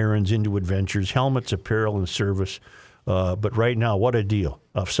urban errands into adventures, helmets, apparel, and service. But right now, what a deal.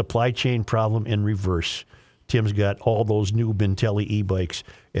 A supply chain problem in reverse. Tim's got all those new Bentelli e-bikes,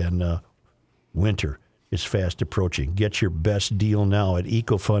 and winter is fast approaching. Get your best deal now at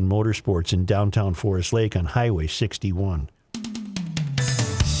EcoFun Motorsports in downtown Forest Lake on Highway 61.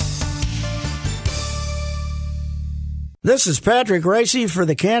 This is Patrick Ricey for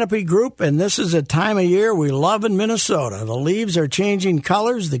the Canopy Group, and this is a time of year we love in Minnesota. The leaves are changing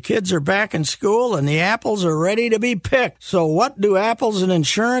colors, the kids are back in school, and the apples are ready to be picked. So what do apples and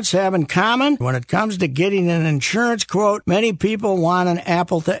insurance have in common? When it comes to getting an insurance quote, many people want an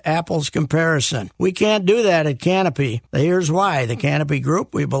apple-to-apples comparison. We can't do that at Canopy. Here's why. The Canopy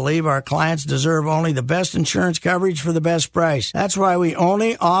Group, we believe our clients deserve only the best insurance coverage for the best price. That's why we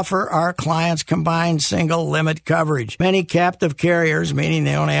only offer our clients combined single limit coverage. Many captive carriers, meaning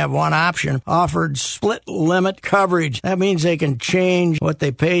they only have one option, offered split limit coverage. That means they can change what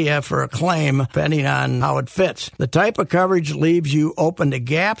they pay you for a claim depending on how it fits. The type of coverage leaves you open to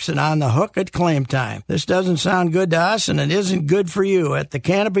gaps and on the hook at claim time. This doesn't sound good to us, and it isn't good for you. At the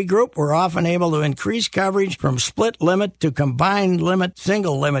Canopy Group, we're often able to increase coverage from split limit to combined limit,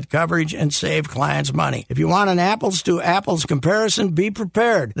 single limit coverage, and save clients money. If you want an apples to apples comparison, be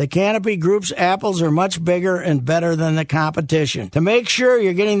prepared. The Canopy Group's apples are much bigger and better than the competition. To make sure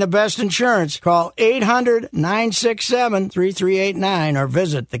you're getting the best insurance, call 800-967-3389 or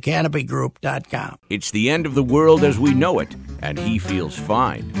visit thecanopygroup.com. It's the end of the world as we know it, and he feels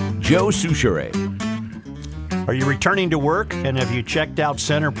fine. Joe Souchere. Are you returning to work, and have you checked out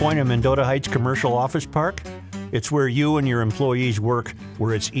Center Point in Mendota Heights Commercial Office Park? It's where you and your employees work,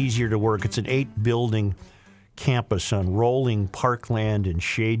 where it's easier to work. It's an 8-building campus on rolling parkland and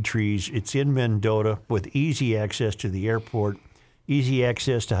shade trees. It's in Mendota with easy access to the airport, easy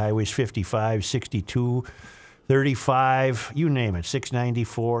access to highways 55, 62, 35, you name it,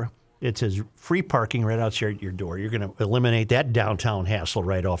 694. It says free parking right outside your door. You're going to eliminate that downtown hassle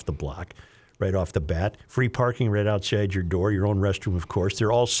right off the block, right off the bat. Free parking right outside your door, your own restroom, of course.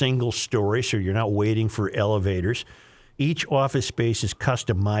 They're all single story, so you're not waiting for elevators. Each office space is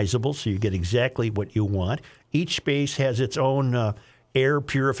customizable, so you get exactly what you want. Each space has its own air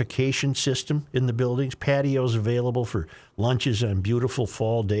purification system in the buildings. Patios available for lunches on beautiful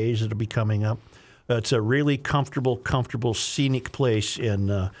fall days that'll be coming up. It's a really comfortable, scenic place,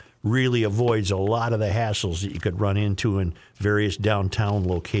 and really avoids a lot of the hassles that you could run into in various downtown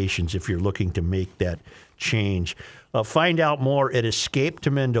locations if you're looking to make that change. Find out more at Escape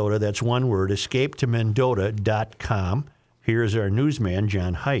to Mendota. That's one word, escapetomendota.com. Here's our newsman,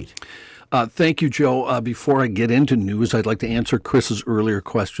 John Haidt. Thank you, Joe. Before I get into news, I'd like to answer Chris's earlier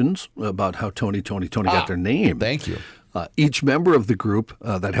questions about how Tony got their name. Thank you. Each member of the group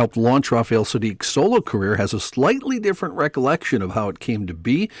that helped launch Raphael Saadiq's solo career has a slightly different recollection of how it came to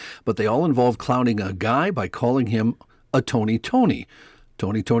be, but they all involve clowning a guy by calling him a Tony. Tony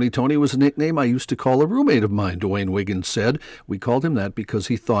was a nickname I used to call a roommate of mine, Dwayne Wiggins said. We called him that because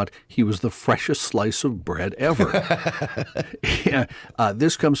he thought he was the freshest slice of bread ever.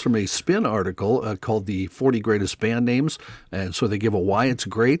 This comes from a Spin article called The 40 Greatest Band Names, and so they give a why it's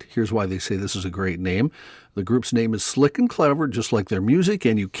great. Here's why they say this is a great name. The group's name is slick and clever, just like their music,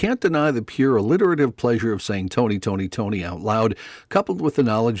 and you can't deny the pure alliterative pleasure of saying Tony out loud, coupled with the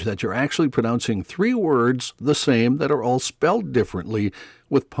knowledge that you're actually pronouncing 3 words the same that are all spelled differently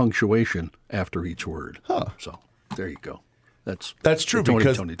with punctuation after each word. So there you go. That's true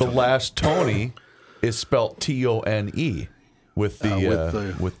because the last Tony is spelled Tone with the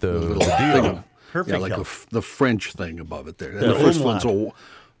little deal. Perfect. Yeah, like the French thing above it there. And the first one's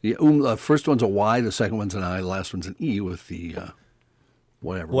first one's a Y, the second one's an I, the last one's an E with the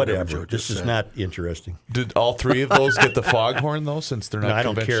whatever. This is not interesting. Did all 3 of those get the foghorn though? Since they're not. No, I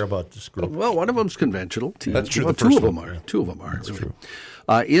don't care about this group. Well, one of them's conventional. That's true. Well, 2 of them are. 2 of them are. That's true.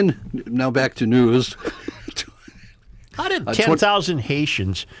 Now back to news. How did 10,000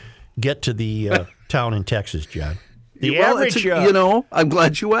 Haitians get to the town in Texas, John? The average, I'm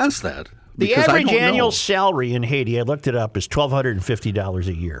glad you asked that. The average annual salary in Haiti, I looked it up, is $1,250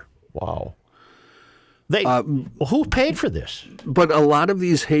 a year. Wow. Who paid for this? But a lot of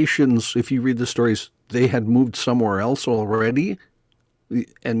these Haitians, if you read the stories, they had moved somewhere else already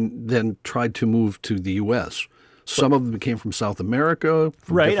and then tried to move to the U.S. Some of them came from South America.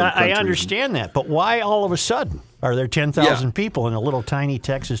 Right, I understand that. But why all of a sudden are there 10,000 people in a little tiny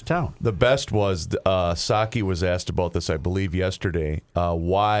Texas town? The best was Psaki was asked about this, I believe, yesterday.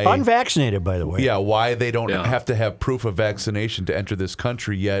 Why unvaccinated, by the way? Yeah, why they don't have to have proof of vaccination to enter this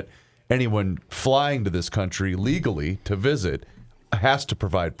country, yet anyone flying to this country legally to visit has to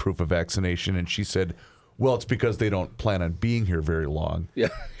provide proof of vaccination. And she said, well, it's because they don't plan on being here very long. Yeah,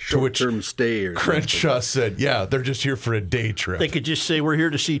 short-term stay. Or Crenshaw said, yeah, they're just here for a day trip. They could just say, we're here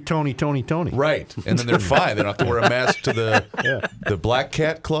to see Tony. Right, and then they're fine. They don't have to wear a mask to the Black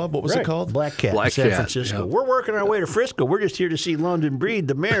Cat Club. What was it called? Black Cat in San Francisco. Yeah. We're working our way to Frisco. We're just here to see London Breed,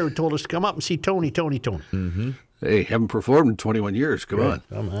 the mayor who told us to come up and see Tony. Mm-hmm. Hey, haven't performed in 21 years. Come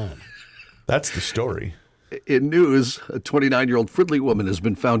on. That's the story. In news, a 29-year-old Fridley woman has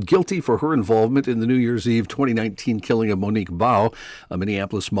been found guilty for her involvement in the New Year's Eve 2019 killing of Monique Bao, a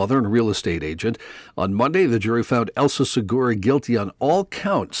Minneapolis mother and real estate agent. On Monday, the jury found Elsa Segura guilty on all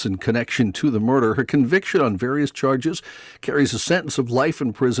counts in connection to the murder. Her conviction on various charges carries a sentence of life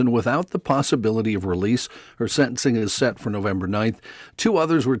in prison without the possibility of release. Her sentencing is set for November 9th. 2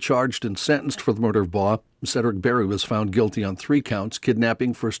 others were charged and sentenced for the murder of Bao. Cedric Berry was found guilty on 3 counts,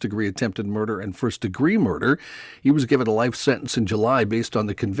 kidnapping, first-degree attempted murder, and first-degree murder. He was given a life sentence in July based on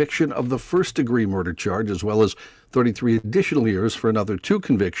the conviction of the first-degree murder charge, as well as 33 additional years for another 2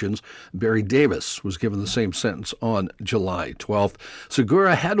 convictions. Barry Davis was given the same sentence on July 12th.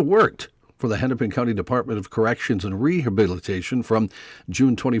 Segura had worked for the Hennepin County Department of Corrections and Rehabilitation from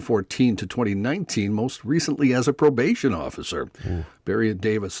June 2014 to 2019, most recently as a probation officer. Barry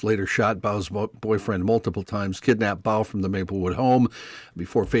Davis later shot Bao's boyfriend multiple times, kidnapped Bao from the Maplewood home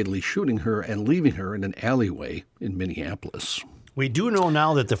before fatally shooting her and leaving her in an alleyway in Minneapolis. We do know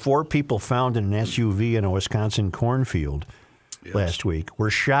now that the 4 people found in an SUV in a Wisconsin cornfield last week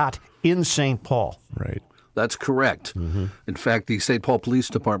were shot in St. Paul. Right. That's correct. Mm-hmm. In fact, the St. Paul Police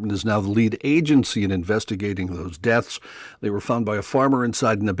Department is now the lead agency in investigating those deaths. They were found by a farmer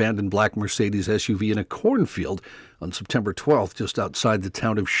inside an abandoned black Mercedes SUV in a cornfield on September 12th, just outside the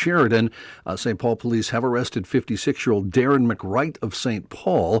town of Sheridan. St. Paul police have arrested 56-year-old Darren McWright of St.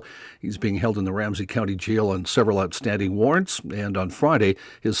 Paul. He's being held in the Ramsey County Jail on several outstanding warrants. And on Friday,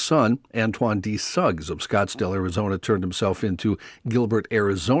 his son, Antoine D. Suggs of Scottsdale, Arizona, turned himself into Gilbert,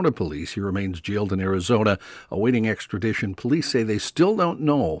 Arizona police. He remains jailed in Arizona, awaiting extradition. Police say they still don't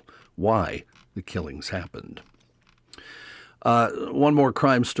know why the killings happened. One more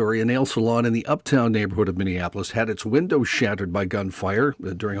crime story. A nail salon in the Uptown neighborhood of Minneapolis had its windows shattered by gunfire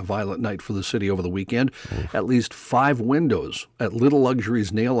during a violent night for the city over the weekend. At least 5 windows at Little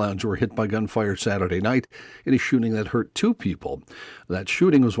Luxury's Nail Lounge were hit by gunfire Saturday night in a shooting that hurt 2 people. That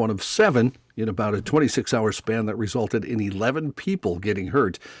shooting was one of 7 in about a 26-hour span that resulted in 11 people getting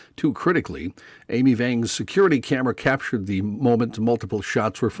hurt, 2 critically. Amy Vang's security camera captured the moment multiple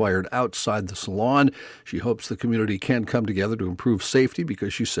shots were fired outside the salon. She hopes the community can come together to improve safety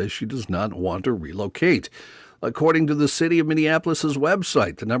because she says she does not want to relocate. According to the City of Minneapolis's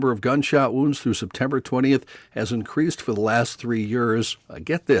website, the number of gunshot wounds through September 20th has increased for the last 3 years.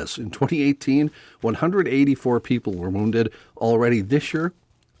 Get this, in 2018, 184 people were wounded. Already this year,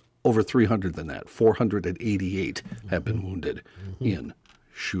 over 300 than that. 488 have been wounded in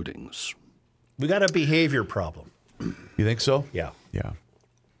shootings. We got a behavior problem. You think so? Yeah. Yeah.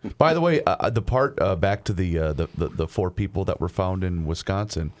 By the way, the part back to the 4 people that were found in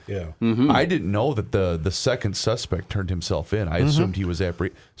Wisconsin. Yeah. I didn't know that the second suspect turned himself in. I assumed he was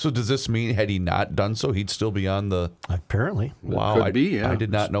apprehended. So does this mean had he not done so, he'd still be on the? Apparently. Wow. Could be, yeah. I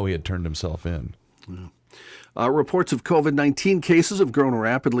did not know he had turned himself in. Yeah. Reports of COVID-19 cases have grown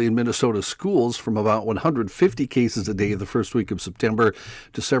rapidly in Minnesota schools from about 150 cases a day the first week of September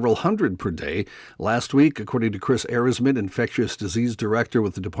to several hundred per day. Last week, according to Chris Arisman, infectious disease director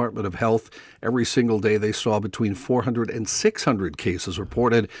with the Department of Health, every single day they saw between 400 and 600 cases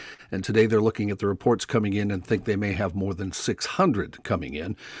reported. And today they're looking at the reports coming in and think they may have more than 600 coming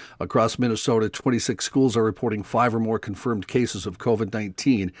in. Across Minnesota, 26 schools are reporting 5 or more confirmed cases of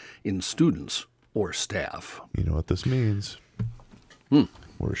COVID-19 in students or staff. You know what this means?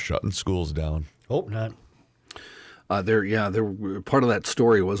 We're shutting schools down. Hope not. There part of that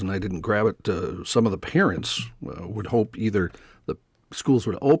story was, and I didn't grab it, some of the parents would hope either the schools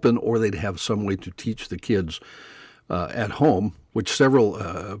would open or they'd have some way to teach the kids at home, which several,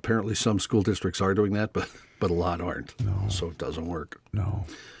 apparently some school districts are doing that, but a lot aren't. No. So it doesn't work. No.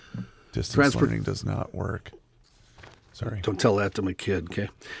 Distance learning does not work. Sorry. Don't tell that to my kid, okay?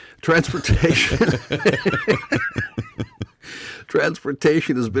 Transportation.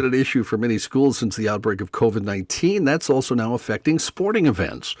 Transportation has been an issue for many schools since the outbreak of COVID-19. That's also now affecting sporting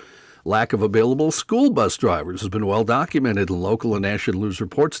events. Lack of available school bus drivers has been well documented in local and national news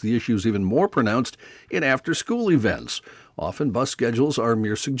reports. The issue is even more pronounced in after-school events. Often bus schedules are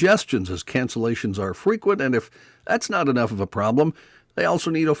mere suggestions as cancellations are frequent, and if that's not enough of a problem, they also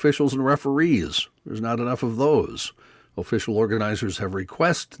need officials and referees. There's not enough of those. Official organizers have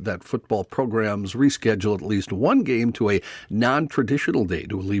requested that football programs reschedule at least one game to a non-traditional day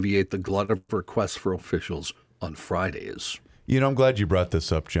to alleviate the glut of requests for officials on Fridays. You know, I'm glad you brought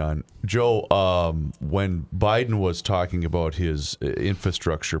this up, John. Joe, when Biden was talking about his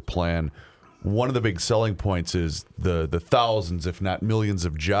infrastructure plan, one of the big selling points is the thousands, if not millions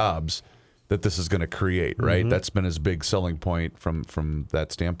of jobs that this is going to create, right? That's been his big selling point from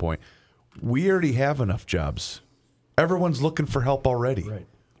that standpoint. We already have enough jobs. Everyone's looking for help already. Right.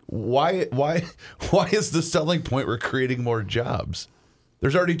 Why is the selling point we're creating more jobs?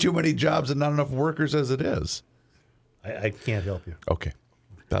 There's already too many jobs and not enough workers as it is. I can't help you. Okay.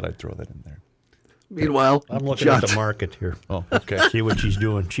 Thought I'd throw that in there. Meanwhile, I'm looking at the market here. Oh, okay. See what she's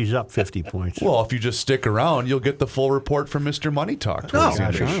doing. She's up 50 points. Well, if you just stick around, you'll get the full report from Mr. Money Talk towards the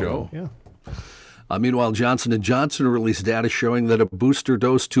end of the show. Yeah. Meanwhile, Johnson & Johnson released data showing that a booster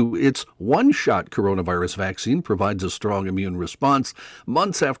dose to its one-shot coronavirus vaccine provides a strong immune response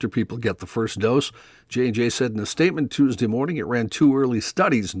months after people get the first dose. J&J said in a statement Tuesday morning it ran 2 early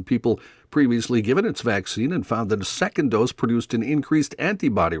studies in people previously given its vaccine and found that a second dose produced an increased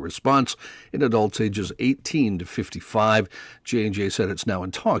antibody response in adults ages 18 to 55. J&J said it's now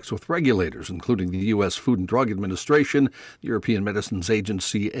in talks with regulators, including the U.S. Food and Drug Administration, the European Medicines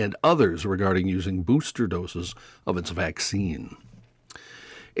Agency, and others regarding using booster doses of its vaccine.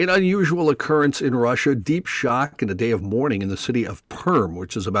 An unusual occurrence in Russia, deep shock and a day of mourning in the city of Perm,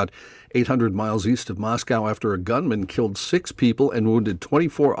 which is about 800 miles east of Moscow, after a gunman killed 6 people and wounded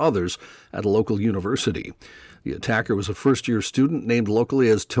 24 others at a local university. The attacker was a first-year student named locally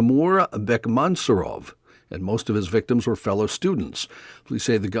as Timur Bekmansurov, and most of his victims were fellow students. Police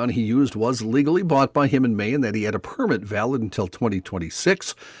say the gun he used was legally bought by him in May and that he had a permit valid until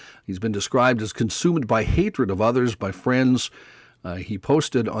 2026. He's been described as consumed by hatred of others, by friends. He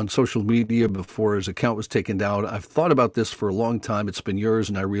posted on social media before his account was taken down, "I've thought about this for a long time. It's been years,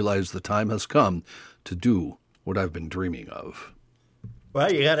 and I realize the time has come to do what I've been dreaming of."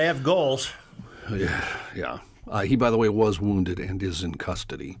 Well, you got to have goals. Yeah. He, by the way, was wounded and is in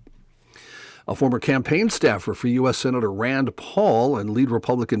custody. A former campaign staffer for U.S. Senator Rand Paul and lead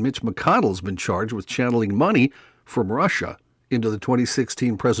Republican Mitch McConnell has been charged with channeling money from Russia into the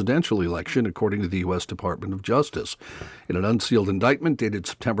 2016 presidential election, according to the U.S. Department of Justice. In an unsealed indictment dated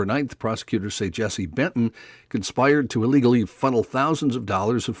September 9th, prosecutors say Jesse Benton conspired to illegally funnel thousands of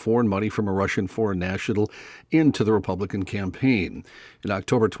dollars of foreign money from a Russian foreign national into the Republican campaign. In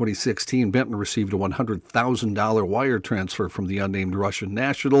October 2016, Benton received a $100,000 wire transfer from the unnamed Russian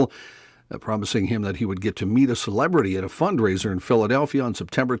national, promising him that he would get to meet a celebrity at a fundraiser in Philadelphia on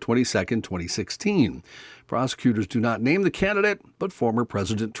September 22, 2016. Prosecutors do not name the candidate, but former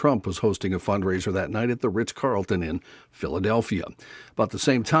President Trump was hosting a fundraiser that night at the Ritz-Carlton in Philadelphia. About the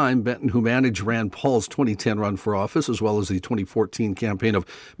same time, Benton, who managed Rand Paul's 2010 run for office, as well as the 2014 campaign of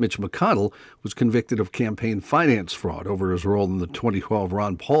Mitch McConnell, was convicted of campaign finance fraud over his role in the 2012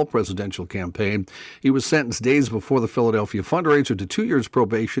 Ron Paul presidential campaign. He was sentenced days before the Philadelphia fundraiser to 2 years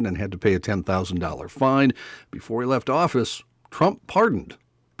probation and had to pay a $10,000 fine. Before he left office, Trump pardoned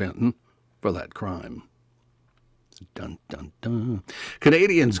Benton for that crime. Dun, dun, dun.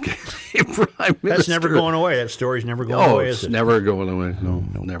 Canadians gave Prime Minister... That's never going away. That story's never going away, is it? It's never going away. No,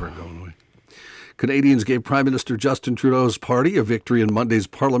 never going away. Canadians gave Prime Minister Justin Trudeau's party a victory in Monday's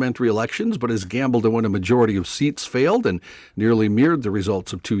parliamentary elections, but his gamble to win a majority of seats failed and nearly mirrored the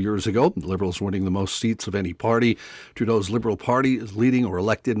results of 2 years ago. The Liberals winning the most seats of any party. Trudeau's Liberal Party is leading or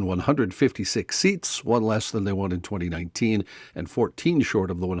elected in 156 seats, one less than they won in 2019, and 14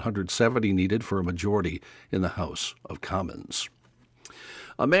 short of the 170 needed for a majority in the House of Commons.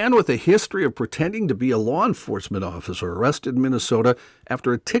 A man with a history of pretending to be a law enforcement officer arrested in Minnesota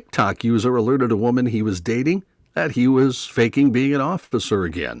after a TikTok user alerted a woman he was dating that he was faking being an officer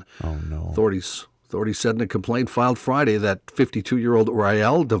again. Oh, no. Authorities said in a complaint filed Friday that 52-year-old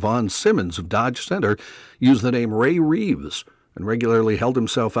Rael Devon Simmons of Dodge Center used the name Ray Reeves and regularly held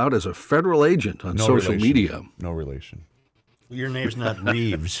himself out as a federal agent on social media. No relation. Your name's not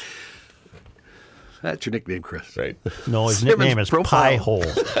Reeves. That's your nickname, Chris. Right. No, his nickname is Pie Hole.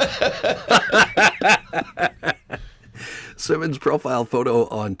 Simmons' profile photo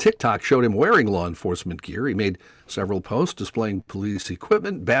on TikTok showed him wearing law enforcement gear. He made several posts displaying police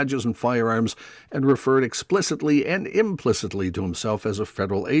equipment, badges, and firearms, and referred explicitly and implicitly to himself as a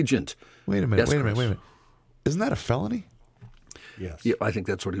federal agent. Wait a minute. Isn't that a felony? Yes. Yeah, I think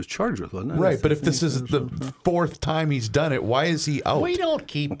that's what he was charged with, wasn't it? Right, but if this is the fourth time he's done it, why is he out? We don't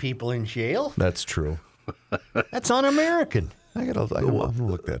keep people in jail. That's true. That's un-American. I'm going to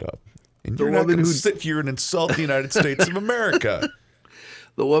look that up. And you're not going to sit here and insult the United States of America.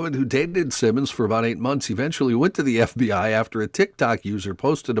 The woman who dated Simmons for about 8 months eventually went to the FBI after a TikTok user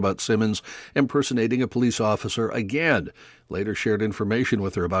posted about Simmons impersonating a police officer again. Later shared information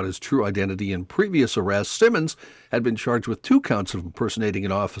with her about his true identity and previous arrests. Simmons had been charged with 2 counts of impersonating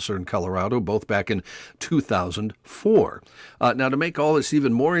an officer in Colorado, both back in 2004. Now, to make all this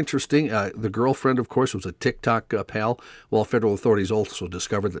even more interesting, the girlfriend, of course, was a TikTok pal, while federal authorities also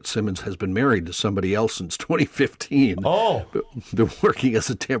discovered that Simmons has been married to somebody else since 2015. Oh. Been working as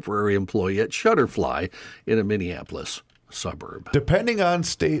a temporary employee at Shutterfly in a Minneapolis suburb. Depending on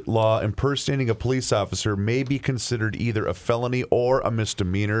state law, impersonating a police officer may be considered either a felony or a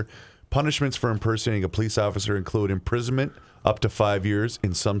misdemeanor. Punishments for impersonating a police officer include imprisonment up to 5 years,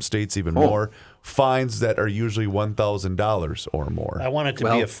 in some states even more, fines that are usually $1,000 or more. I want it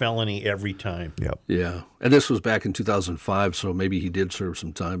to be a felony every time. Yep. Yeah, and this was back in 2005, so maybe he did serve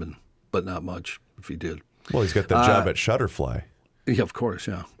some time, but not much if he did. Well, he's got that job at Shutterfly. Yeah, of course,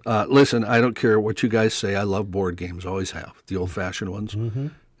 yeah. Listen, I don't care what you guys say. I love board games, always have, the old-fashioned ones. Mm-hmm.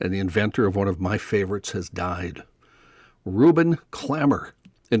 And the inventor of one of my favorites has died. Reuben Klammer,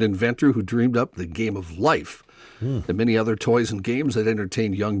 an inventor who dreamed up the game of life and many other toys and games that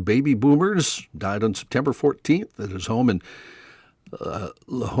entertained young baby boomers, died on September 14th at his home in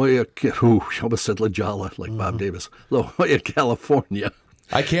La Jolla, I almost said La Jolla, like Bob Davis, La Jolla, California.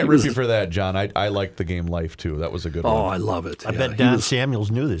 I can't rip you for that, John. I liked the game Life, too. That was a good one. Oh, I love it. I bet Don Samuels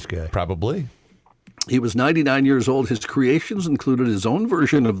knew this guy. Probably. He was 99 years old. His creations included his own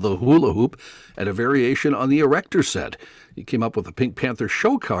version of the hula hoop and a variation on the Erector set. He came up with a Pink Panther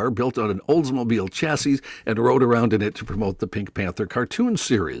show car built on an Oldsmobile chassis and rode around in it to promote the Pink Panther cartoon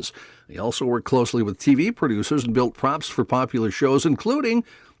series. He also worked closely with TV producers and built props for popular shows, including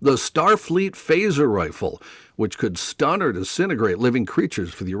the Starfleet Phaser Rifle, which could stun or disintegrate living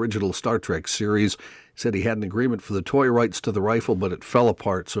creatures for the original Star Trek series. He said he had an agreement for the toy rights to the rifle, but it fell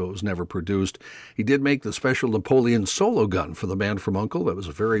apart, so it was never produced. He did make the special Napoleon solo gun for the Man from U.N.C.L.E. that was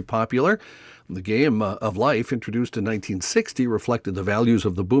very popular. The game of life, introduced in 1960, reflected the values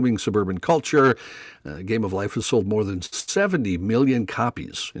of the booming suburban culture. Game of Life has sold more than 70 million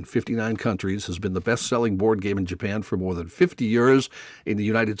copies in 59 countries, has been the best-selling board game in Japan for more than 50 years. In the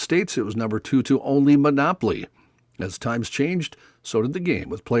United States, it was number 2 to only Monopoly. As times changed, so did the game,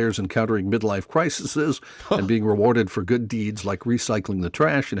 with players encountering midlife crises and being rewarded for good deeds like recycling the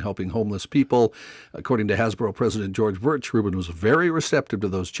trash and helping homeless people. According to Hasbro President George Birch, Reuben was very receptive to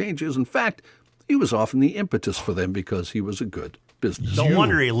those changes. In fact, he was often the impetus for them because he was a good businessman. No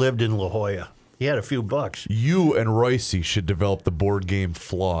wonder he lived in La Jolla. He had a few bucks. You and Royce should develop the board game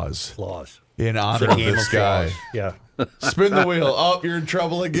Flaws. In honor The of game this of guy. Flaws. Yeah. Spin the wheel. Oh, you're in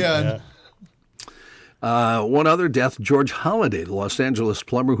trouble again. Yeah. One other death, George Holliday, the Los Angeles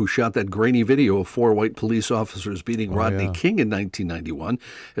plumber who shot that grainy video of 4 white police officers beating Rodney King in 1991,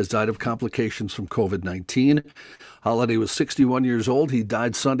 has died of complications from COVID-19. Holliday was 61 years old. He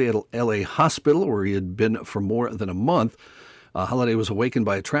died Sunday at L.A. hospital, where he had been for more than a month. Holliday was awakened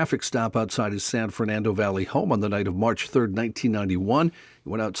by a traffic stop outside his San Fernando Valley home on the night of March 3rd, 1991. He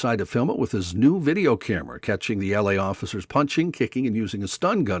went outside to film it with his new video camera, catching the L.A. officers punching, kicking, and using a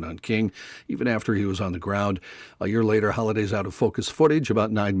stun gun on King, even after he was on the ground. A year later, Holliday's out-of-focus footage,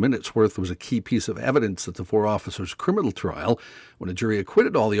 about 9 minutes worth, was a key piece of evidence at the 4 officers' criminal trial. When a jury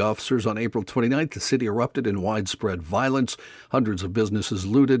acquitted all the officers on April 29th, the city erupted in widespread violence. Hundreds of businesses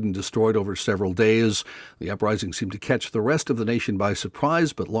looted and destroyed over several days. The uprising seemed to catch the rest of the nation by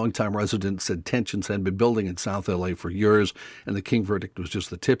surprise, but longtime residents said tensions had been building in South L.A. for years, and the King verdict was just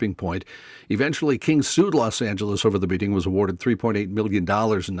the tipping point. Eventually, King sued Los Angeles over the beating, was awarded $3.8 million in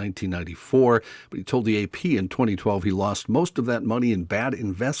 1994, but he told the AP in 2012 he lost most of that money in bad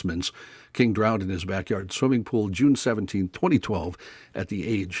investments. King drowned in his backyard swimming pool June 17, 2012, at the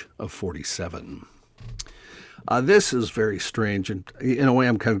age of 47. This is very strange, and in a way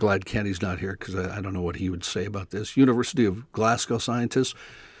I'm kind of glad Kenny's not here because I don't know what he would say about this. University of Glasgow scientists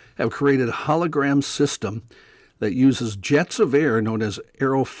have created a hologram system that uses jets of air known as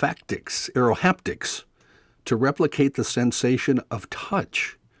aerohaptics to replicate the sensation of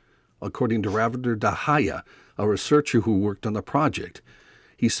touch, according to Ravindra Dahaya, a researcher who worked on the project.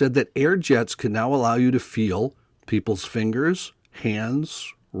 He said that air jets can now allow you to feel people's fingers,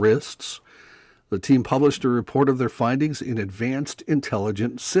 hands, wrists. The team published a report of their findings in Advanced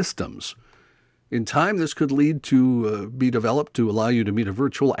Intelligent Systems. In time, this could lead to be developed to allow you to meet a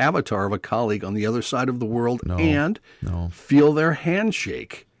virtual avatar of a colleague on the other side of the world and feel their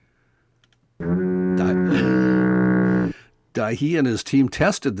handshake. Dahi and his team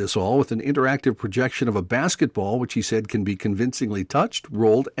tested this all with an interactive projection of a basketball, which he said can be convincingly touched,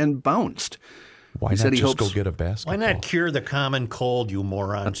 rolled, and bounced. Why not just go get a basketball? Why not cure the common cold, you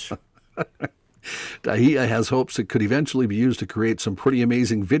morons? Dahia has hopes it could eventually be used to create some pretty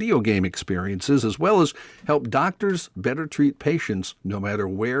amazing video game experiences, as well as help doctors better treat patients no matter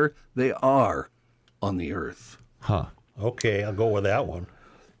where they are on the earth. Huh. Okay, I'll go with that one.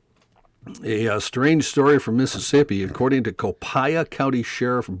 A strange story from Mississippi. According to Copiah County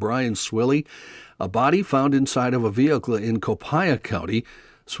Sheriff Brian Swilley, a body found inside of a vehicle in Copiah County.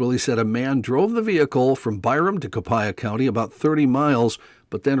 Swilley said a man drove the vehicle from Byram to Copiah County, about 30 miles,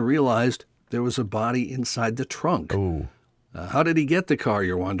 but then realized there was a body inside the trunk. Oh. How did he get the car,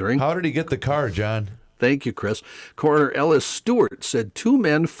 you're wondering? How did he get the car, John? Thank you, Chris. Coroner Ellis Stewart said 2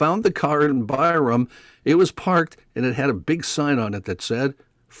 men found the car in Byram. It was parked, and it had a big sign on it that said,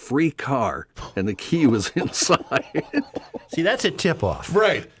 "Free car," and the key was inside. See, that's a tip-off.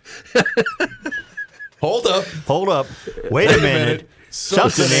 Right. Hold up. Wait a minute.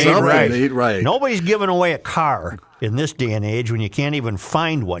 Something ain't right. Nobody's giving away a car in this day and age when you can't even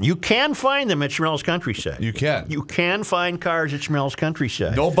find one. You can find them at Schmelz Countryside. You can. You can find cars at Schmelz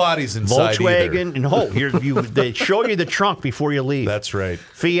Countryside. No bodies inside Volkswagen, either. They show you the trunk before you leave. That's right.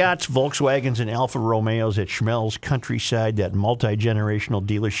 Fiats, Volkswagens, and Alfa Romeos at Schmelz Countryside, that multi-generational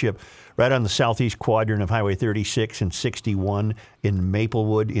dealership right on the southeast quadrant of Highway 36 and 61 in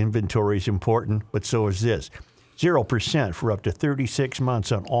Maplewood. Inventory is important, but so is this. 0% for up to 36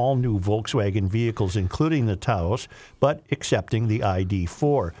 months on all new Volkswagen vehicles, including the Taos, but excepting the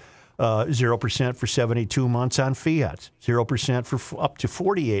ID4. 0% for 72 months on Fiats. 0% for up to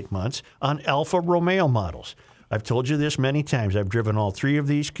 48 months on Alfa Romeo models. I've told you this many times. I've driven all 3 of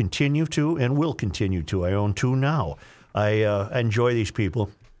these, continue to, and will continue to. I own 2 now. I enjoy these people.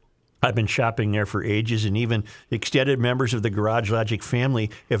 I've been shopping there for ages, and even extended members of the Garage Logic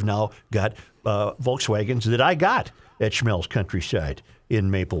family have now got Volkswagens that I got at Schmelz Countryside in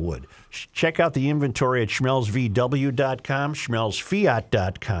Maplewood. Check out the inventory at schmelzvw.com,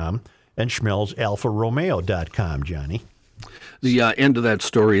 schmelzfiat.com, and schmelzalfaromeo.com, Johnny. The end of that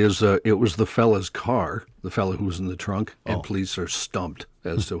story is it was the fella's car, the fella who was in the trunk, and police are stumped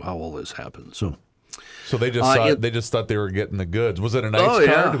as to how all this happened. So they just thought they were getting the goods. Was it a nice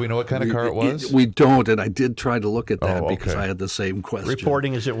car? Do we know what kind of car it was? We don't, and I did try to look at that because I had the same question.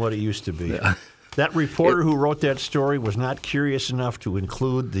 Reporting isn't what it used to be. Yeah. That reporter who wrote that story was not curious enough to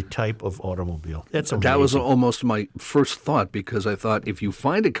include the type of automobile. That's amazing. That was almost my first thought, because I thought, if you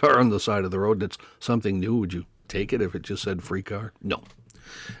find a car on the side of the road that's something new, would you take it if it just said free car? No.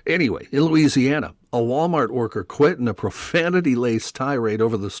 Anyway, in Louisiana, a Walmart worker quit in a profanity-laced tirade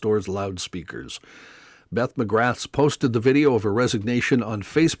over the store's loudspeakers. Beth McGraths posted the video of her resignation on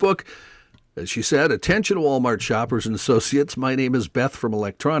Facebook. As she said, "Attention Walmart shoppers and associates, my name is Beth from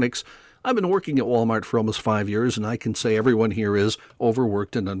Electronics. I've been working at Walmart for almost 5 years, and I can say everyone here is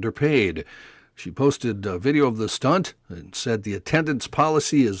overworked and underpaid. She posted a video of the stunt and said the attendance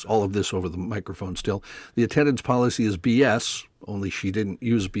policy is, all of this over the microphone still, the attendance policy is BS, only she didn't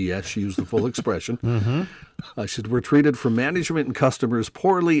use BS, she used the full expression. She said, we're treated from management and customers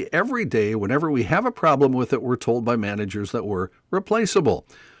poorly every day. Whenever we have a problem with it, we're told by managers that we're replaceable.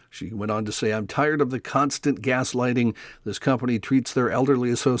 She went on to say, I'm tired of the constant gaslighting. This company treats their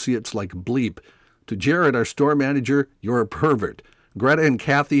elderly associates like bleep. To Jared, our store manager, you're a pervert. Greta and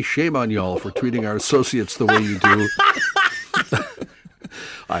Kathy, shame on y'all for treating our associates the way you do.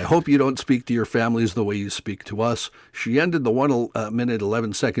 I hope you don't speak to your families the way you speak to us. She ended the 1 minute,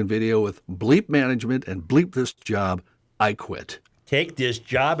 11-second video with bleep management and bleep this job. I quit. Take this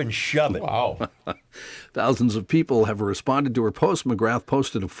job and shove it. Wow. Thousands of people have responded to her post. McGrath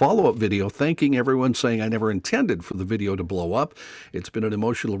posted a follow-up video thanking everyone, saying, I never intended for the video to blow up. It's been an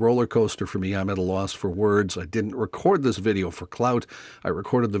emotional roller coaster for me. I'm at a loss for words. I didn't record this video for clout. I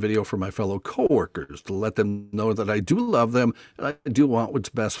recorded the video for my fellow coworkers to let them know that I do love them and I do want what's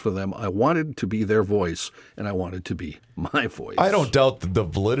best for them. I wanted to be their voice, and I wanted to be my voice. I don't doubt the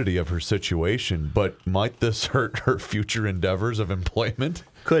validity of her situation, but might this hurt her future endeavors of employment?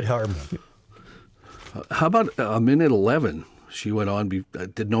 Could harm them. How about a minute 11? She went on.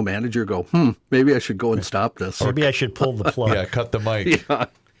 Did no manager go, maybe I should go and stop this? Maybe I should pull the plug. Yeah, cut the mic. Yeah,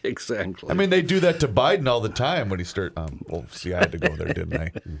 exactly. I mean, they do that to Biden all the time when he started. Well, see, I had to go there, didn't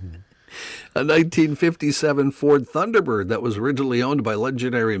I? A 1957 Ford Thunderbird that was originally owned by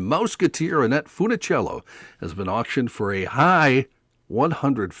legendary Mouseketeer Annette Funicello has been auctioned for a high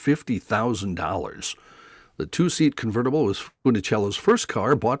 $150,000. The two-seat convertible was Funicello's first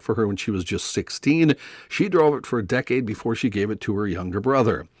car, bought for her when she was just 16. She drove it for a decade before she gave it to her younger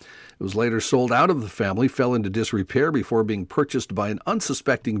brother. It was later sold out of the family, fell into disrepair before being purchased by an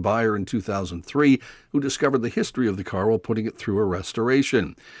unsuspecting buyer in 2003 who discovered the history of the car while putting it through a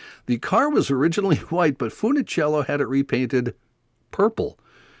restoration. The car was originally white, but Funicello had it repainted purple.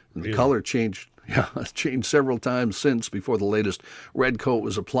 And the color changed several times since before the latest red coat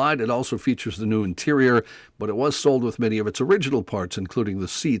was applied. It also features the new interior, but it was sold with many of its original parts, including the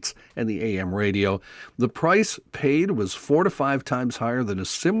seats and the AM radio. The price paid was 4 to 5 times higher than a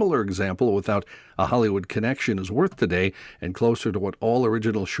similar example without a Hollywood connection is worth today, and closer to what all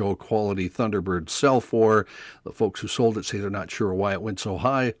original show quality Thunderbirds sell for. The folks who sold it say they're not sure why it went so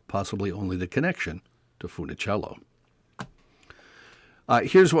high, possibly only the connection to Funicello.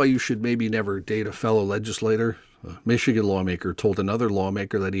 Here's why you should maybe never date a fellow legislator. A Michigan lawmaker told another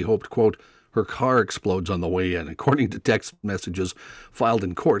lawmaker that he hoped, quote, her car explodes on the way in, according to text messages filed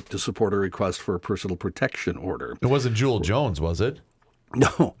in court to support a request for a personal protection order. It wasn't Jewel Jones, was it?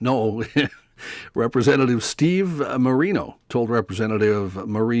 No. Representative Steve Marino told Representative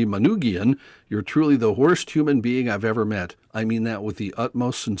Marie Manoogian, you're truly the worst human being I've ever met. I mean that with the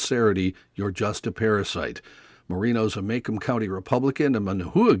utmost sincerity. You're just a parasite. Marino's a Macomb County Republican, and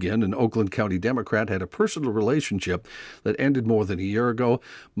Manoogian, an Oakland County Democrat, had a personal relationship that ended more than a year ago.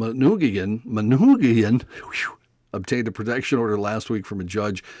 Manoogian obtained a protection order last week from a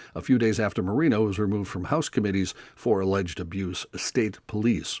judge a few days after Marino was removed from House committees for alleged abuse. State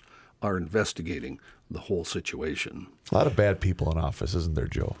police are investigating the whole situation. A lot of bad people in office, isn't there,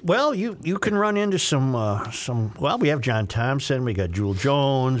 Joe? Well, you can run into some. Well, we have John Thompson, we got Jewel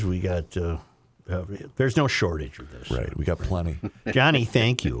Jones, we got. There's no shortage of this. Right, we got plenty. Johnny,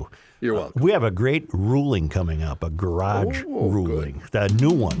 thank you. You're welcome. We have a great ruling coming up, a garage ruling, the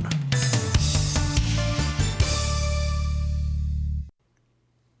new one.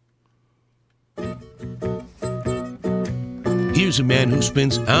 Here's a man who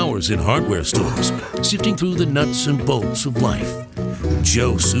spends hours in hardware stores, sifting through the nuts and bolts of life.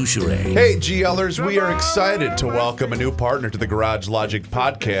 Joe Soucheray. Hey, GLers, we are excited to welcome a new partner to the Garage Logic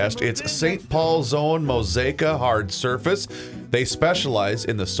podcast. It's St. Paul's own Mosaica Hard Surface. They specialize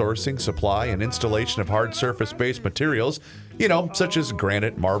in the sourcing, supply, and installation of hard surface-based materials, such as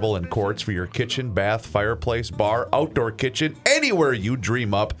granite, marble, and quartz for your kitchen, bath, fireplace, bar, outdoor kitchen, anywhere you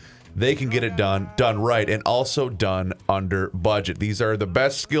dream up. They can get it done right, and also done under budget. These are the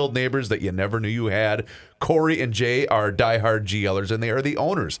best skilled neighbors that you never knew you had. Corey and Jay are diehard GLers, and they are the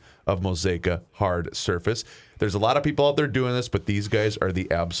owners of Mosaica Hard Surface. There's a lot of people out there doing this, but these guys are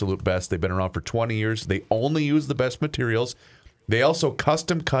the absolute best. They've been around for 20 years. They only use the best materials. They also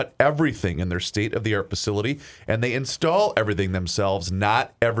custom cut everything in their state-of-the-art facility, and they install everything themselves.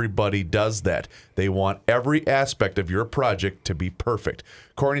 Not everybody does that. They want every aspect of your project to be perfect.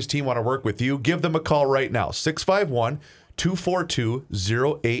 Corey's team want to work with you. Give them a call right now, 651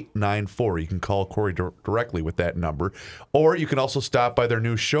 242-0894. You can call Corey directly with that number. Or you can also stop by their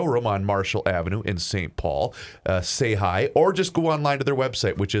new showroom on Marshall Avenue in St. Paul. Say hi. Or just go online to their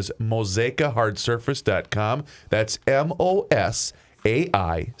website, which is mosaicahardsurface.com. That's MOSAICA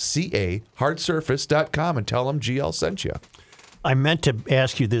hardsurface.com, and tell them GL sent you. I meant to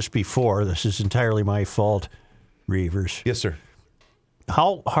ask you this before. This is entirely my fault, Reavers. Yes, sir.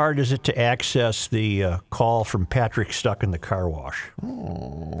 How hard is it to access the call from Patrick stuck in the car wash?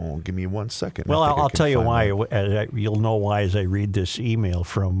 Oh, give me 1 second. Well, I'll tell you why. You'll know why as I read this email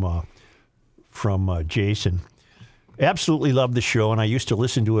from Jason. Absolutely love the show, and I used to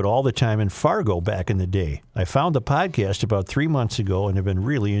listen to it all the time in Fargo back in the day. I found the podcast about 3 months ago and have been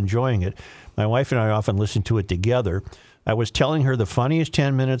really enjoying it. My wife and I often listen to it together. I was telling her the funniest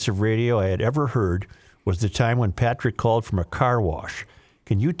 10 minutes of radio I had ever heard was the time when Patrick called from a car wash.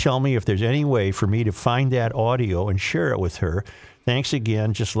 Can you tell me if there's any way for me to find that audio and share it with her? Thanks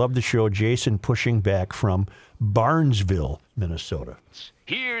again. Just love the show. Jason pushing back from Barnesville, Minnesota.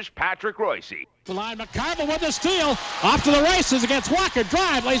 Here's Patrick Royce. The line, McCarville with the steal. Off to the races against Walker.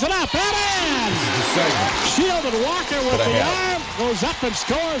 Drive, lays it up, and in! Shielded Walker with the arm. Goes up and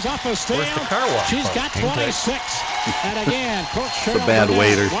scores off a steal. Where's the car wash? She's got 26. And again, Coach Cheryl a bad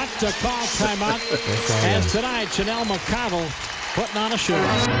waiter. Want to call timeout. And tonight, Chanel McCarville putting on a show.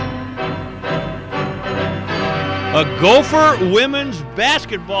 A Gopher women's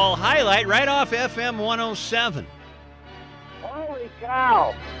basketball highlight right off FM 107. Holy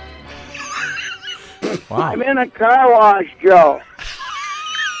cow. Wow. I'm in a car wash, Joe.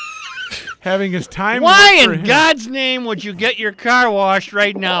 Having his time. Why in God's name would you get your car washed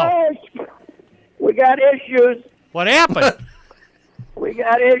right now? We got issues. What happened? We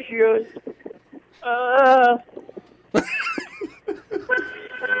got issues.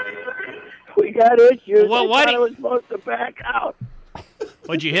 We got issues. Well, I was supposed to back out.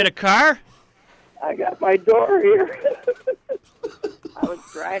 Would you hit a car? I got my door here. I was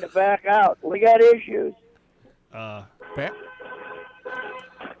trying to back out. We got issues.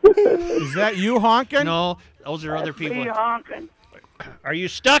 Is that you honking? No, those are other people. Me honking. Are you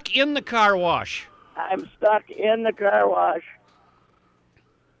stuck in the car wash? I'm stuck in the car wash.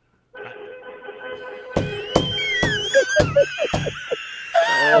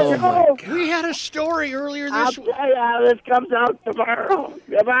 We had a story earlier I'll this week. tell you how this comes out tomorrow.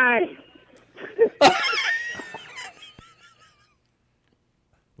 Goodbye.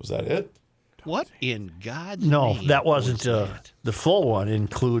 Was that it? What in God's No, name? that wasn't. The full one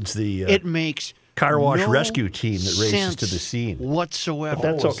includes the It makes car wash no rescue team that races sense to the scene. whatsoever. But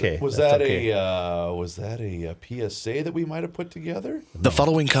that's okay. Was That's that okay. was that a PSA that we might have put together? The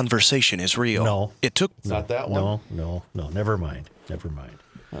following conversation is real. No. It took... It's not that one? No. Never mind.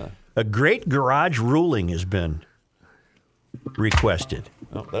 A great garage ruling has been requested.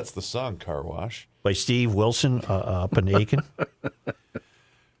 Oh, that's the song, Car Wash. By Steve Wilson up in Aiken.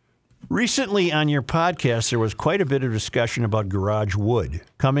 Recently on your podcast, there was quite a bit of discussion about garage wood.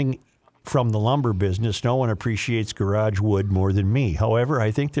 Coming from the lumber business, no one appreciates garage wood more than me. However,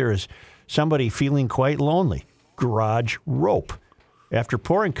 I think there is somebody feeling quite lonely. Garage rope. After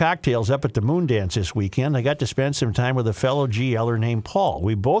pouring cocktails up at the Moon Dance this weekend, I got to spend some time with a fellow GLer named Paul.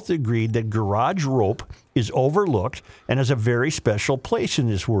 We both agreed that garage rope is overlooked and has a very special place in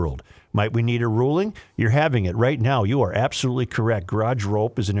this world. Might we need a ruling? You're having it right now. You are absolutely correct. Garage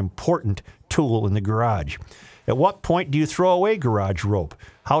rope is an important tool in the garage. At what point do you throw away garage rope?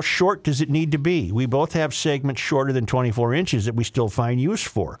 How short does it need to be? We both have segments shorter than 24 inches that we still find use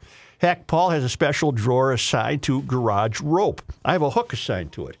for. Heck, Paul has a special drawer assigned to garage rope. I have a hook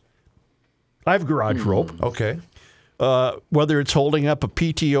assigned to it. I have garage rope. Okay. Whether it's holding up a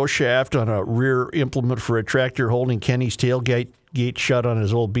PTO shaft on a rear implement for a tractor, holding Kenny's tailgate shut on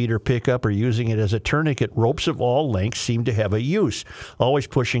his old beater pickup, or using it as a tourniquet, ropes of all lengths seem to have a use. Always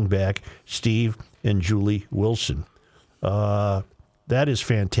pushing back, Steve and Julie Wilson. That is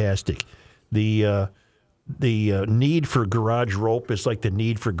fantastic. The need for garage rope is like the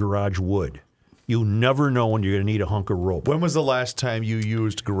need for garage wood. You never know when you're going to need a hunk of rope. When was the last time you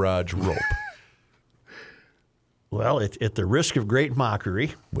used garage rope? Well, at the risk of great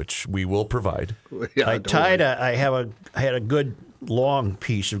mockery, which we will provide. Yeah, I had a good long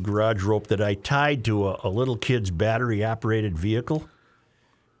piece of garage rope that I tied to a little kid's battery operated vehicle.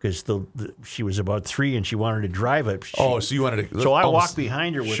 Because she was about 3 and she wanted to drive it. So you wanted to. So I walked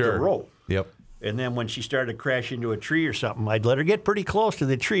behind her with the rope. Yep. And then when she started to crash into a tree or something, I'd let her get pretty close to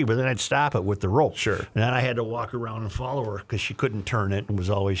the tree, but then I'd stop it with the rope. Sure. And then I had to walk around and follow her because she couldn't turn it and was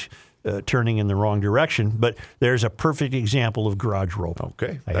always turning in the wrong direction. But there's a perfect example of garage rope.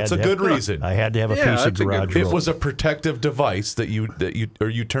 Okay, that's a good reason. I had to have a piece of garage rope. It was a protective device that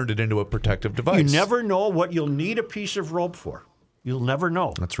you turned it into a protective device. You never know what you'll need a piece of rope for. You'll never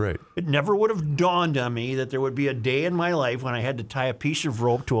know. That's right. It never would have dawned on me that there would be a day in my life when I had to tie a piece of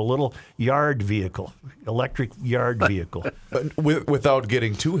rope to a little yard vehicle, electric yard vehicle. Without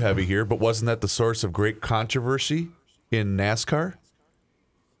getting too heavy here, but wasn't that the source of great controversy in NASCAR?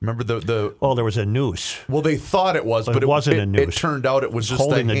 Remember the there was a noose. Well, they thought it was, but it wasn't a noose. It turned out it was just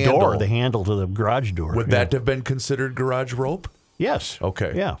holding the handle to the garage door. Would that have been considered garage rope? Yes.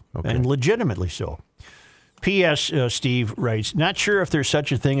 Okay. Yeah, okay. And legitimately so. P.S. Steve writes, not sure if there's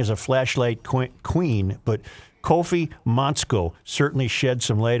such a thing as a flashlight queen, but Kofi Monsko certainly shed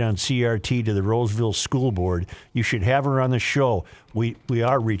some light on CRT to the Roseville School Board. You should have her on the show. We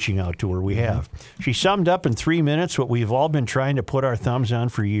are reaching out to her. We have. She summed up in 3 minutes what we've all been trying to put our thumbs on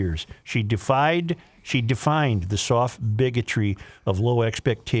for years. She defined the soft bigotry of low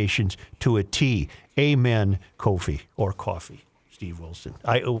expectations to a T. Amen, Kofi, or coffee. Steve Wilson.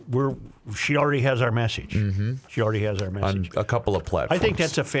 She already has our message. Mm-hmm. She already has our message. On a couple of platforms. I think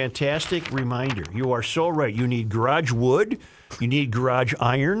that's a fantastic reminder. You are so right. You need garage wood, you need garage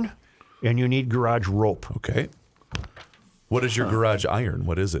iron, and you need garage rope. Okay. What is your garage iron?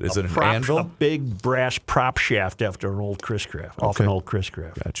 What is it? Is it an anvil? A big brass prop shaft off an old Chris Craft.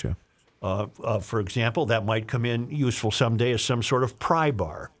 Gotcha. For example, that might come in useful someday as some sort of pry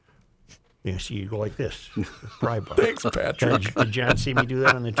bar. You see, you go like this. Pry bar. Thanks, Patrick. Did John see me do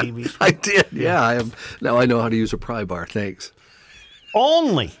that on the TV? I did. Yeah. Now I know how to use a pry bar. Thanks.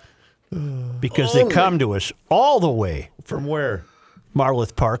 Only because they come to us all the way. From where?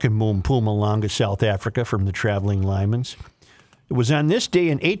 Marloth Park in Mpumalanga, South Africa, from the Traveling Lymans. It was on this day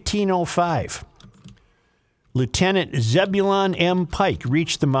in 1805. Lieutenant Zebulon M. Pike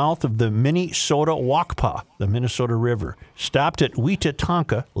reached the mouth of the Minnesota Wakpa, the Minnesota River, stopped at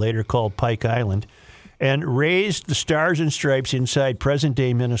Wetutonka, later called Pike Island, and raised the Stars and Stripes inside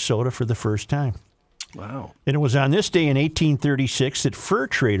present-day Minnesota for the first time. Wow. And it was on this day in 1836 that fur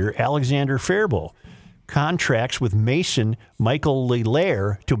trader Alexander Faribault contracts with mason Michael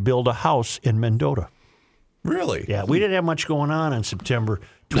Lelaire to build a house in Mendota. Really? Yeah, we didn't have much going on September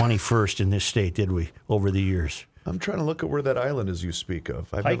 21st in this state, did we, over the years? I'm trying to look at where that island is you speak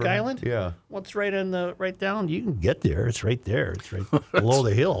of. Pike Island? Yeah. Well, it's right down. You can get there. It's right there. It's right below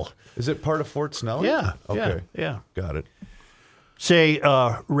the hill. Is it part of Fort Snelling? Yeah. Okay. Yeah. Got it. Say,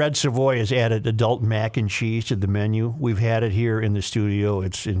 Red Savoy has added adult mac and cheese to the menu. We've had it here in the studio.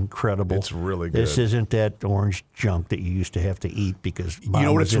 It's incredible. It's really good. This isn't that orange junk that you used to have to eat because Mom you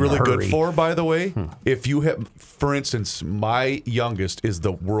know what was it's in a really good hurry. for, by the way? If you have, for instance, my youngest is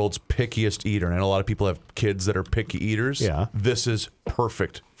the world's pickiest eater, and I know a lot of people have kids that are picky eaters. Yeah. This is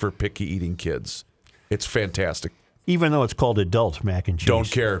perfect for picky eating kids. It's fantastic. Even though it's called adult mac and cheese. Don't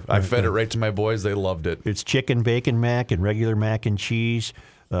care. I fed it right to my boys. They loved it. It's chicken bacon mac and regular mac and cheese.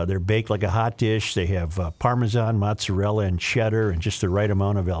 They're baked like a hot dish. They have Parmesan, mozzarella, and cheddar, and just the right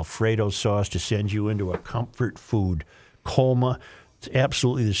amount of Alfredo sauce to send you into a comfort food coma. It's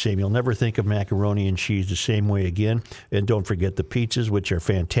absolutely the same. You'll never think of macaroni and cheese the same way again. And don't forget the pizzas, which are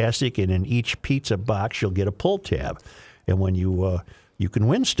fantastic. And in each pizza box, you'll get a pull tab. And when you can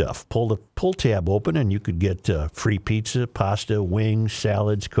win stuff. Pull the pull tab open, and you could get free pizza, pasta, wings,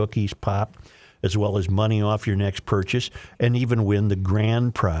 salads, cookies, pop, as well as money off your next purchase, and even win the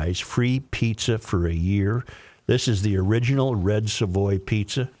grand prize, free pizza for a year. This is the original Red Savoy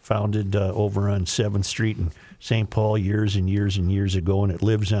Pizza, founded over on 7th Street in St. Paul years and years and years ago, and it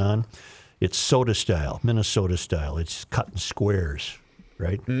lives on. It's soda style, Minnesota style. It's cut in squares,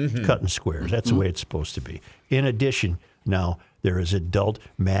 right? Mm-hmm. Cut in squares. That's the way it's supposed to be. In addition, now, there is adult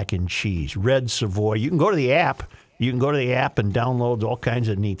mac and cheese. Red Savoy. You can go to the app. You can go to the app and download all kinds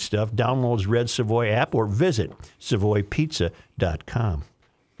of neat stuff. Download Red Savoy app or visit SavoyPizza.com.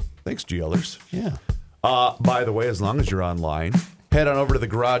 Thanks, GLers. Yeah. By the way, as long as you're online, head on over to the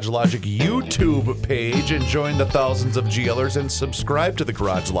Garage Logic YouTube page and join the thousands of GLers and subscribe to the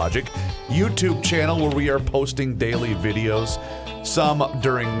Garage Logic YouTube channel where we are posting daily videos. Some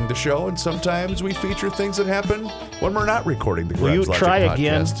during the show, and sometimes we feature things that happen when we're not recording the Garage Will you Logic try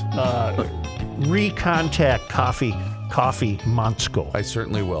podcast. again? Recontact Coffee Monsko. I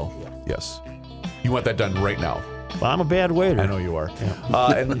certainly will. Yes. You want that done right now. Well, I'm a bad waiter. I know you are.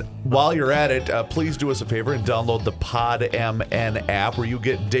 And while you're at it, please do us a favor and download the PodMN app where you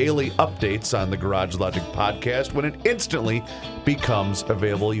get daily updates on the Garage Logic podcast when it instantly becomes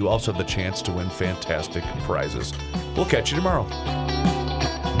available. You also have the chance to win fantastic prizes. We'll catch you tomorrow.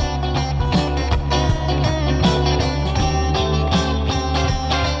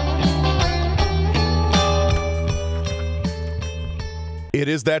 It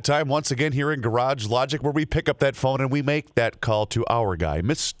is that time once again here in Garage Logic where we pick up that phone and we make that call to our guy,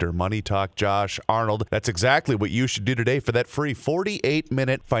 Mr. Money Talk, Josh Arnold. That's exactly what you should do today for that free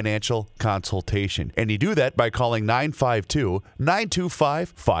 48-minute financial consultation. And you do that by calling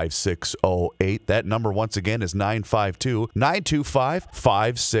 952-925-5608. That number once again is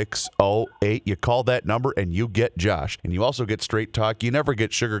 952-925-5608. You call that number and you get Josh. And you also get straight talk. You never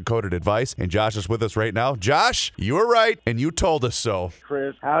get sugar-coated advice. And Josh is with us right now. Josh, you were right, and you told us so.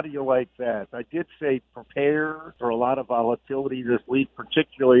 Chris, how do you like that? I did say prepare for a lot of volatility this week,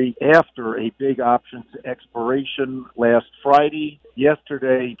 particularly after a big options expiration last Friday.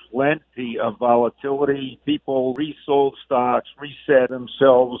 Yesterday, plenty of volatility. People resold stocks, reset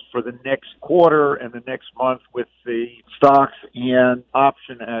themselves for the next quarter and the next month with the stocks and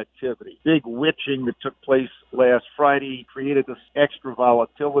option activity. Big witching that took place last Friday created this extra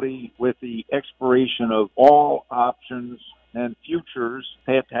volatility with the expiration of all options and futures.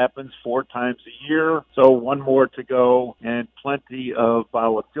 It happens 4 times a year, so one more to go and plenty of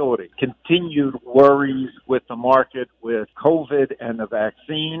volatility. Continued worries with the market with COVID and the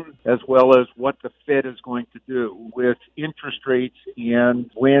vaccine, as well as what the Fed is going to do with interest rates and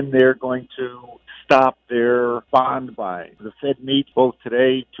when they're going to stop their bond buying. The Fed meets both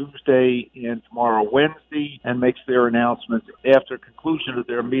today, Tuesday, and tomorrow, Wednesday, and makes their announcements after conclusion of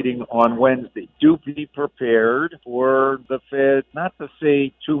their meeting on Wednesday. Do be prepared for the Fed, not to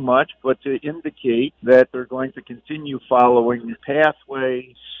say too much, but to indicate that they're going to continue following the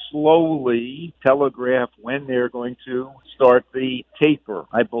pathway, slowly telegraph when they're going to start the taper.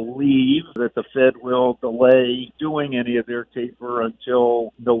 I believe that the Fed will delay doing any of their taper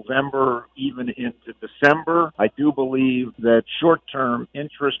until November, even into December. I do believe that short-term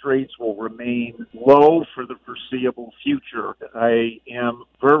interest rates will remain low for the foreseeable future. I am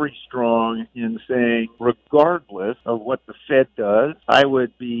very strong in saying, regardless of what the Fed does, I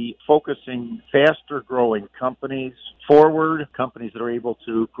would be focusing faster-growing companies forward, companies that are able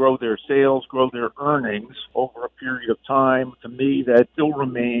to grow their sales, grow their earnings over a period of time. To me, that still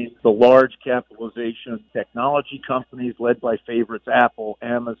remains the large capitalization technology companies led by favorites Apple,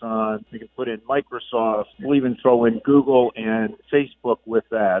 Amazon. You can put in Microsoft. We'll even throw in Google and Facebook with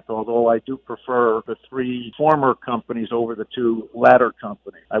that, although I do prefer the 3 former companies over the 2 latter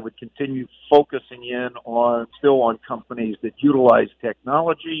companies. I would continue focusing in on companies that utilize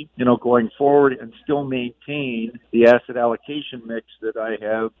technology, going forward and still maintain the asset allocation mix that I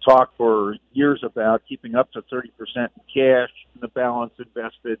have talked for years about, keeping up to 30% in cash and the balance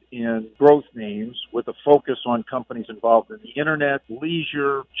invested in growth names with a focus on companies involved in the internet,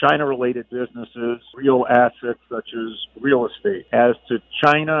 leisure, China-related businesses, real assets such as real estate. As to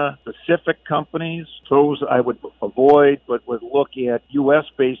China-specific companies, those I would avoid, but would look at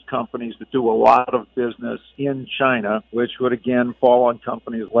U.S.-based companies that do a lot of business in China, which would again fall on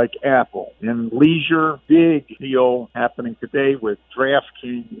companies like Apple. In leisure, big deal happening today with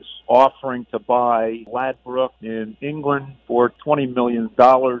DraftKings offering to buy Ladbrokes in England for $20 million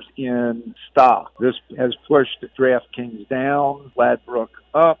in stock. This has pushed DraftKings down, Ladbrokes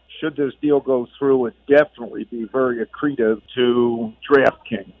up. Should this deal go through, it definitely be very accretive to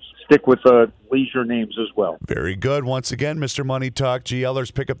DraftKings. Stick with leisure names as well. Very good. Once again, Mr. Money Talk,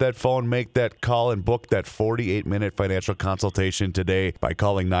 GLers, pick up that phone, make that call, and book that 48-minute financial consultation today by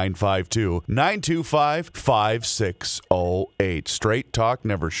calling 952-925-5608. Straight talk,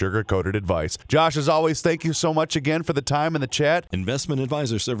 never sugar-coated advice. Josh, as always, thank you so much again for the time and the chat. Investment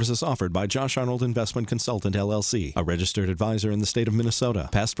advisor services offered by Josh Arnold Investment Consultant, LLC, a registered advisor in the state of Minnesota.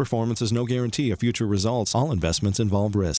 Past performance is no guarantee of future results. All investments involve risk.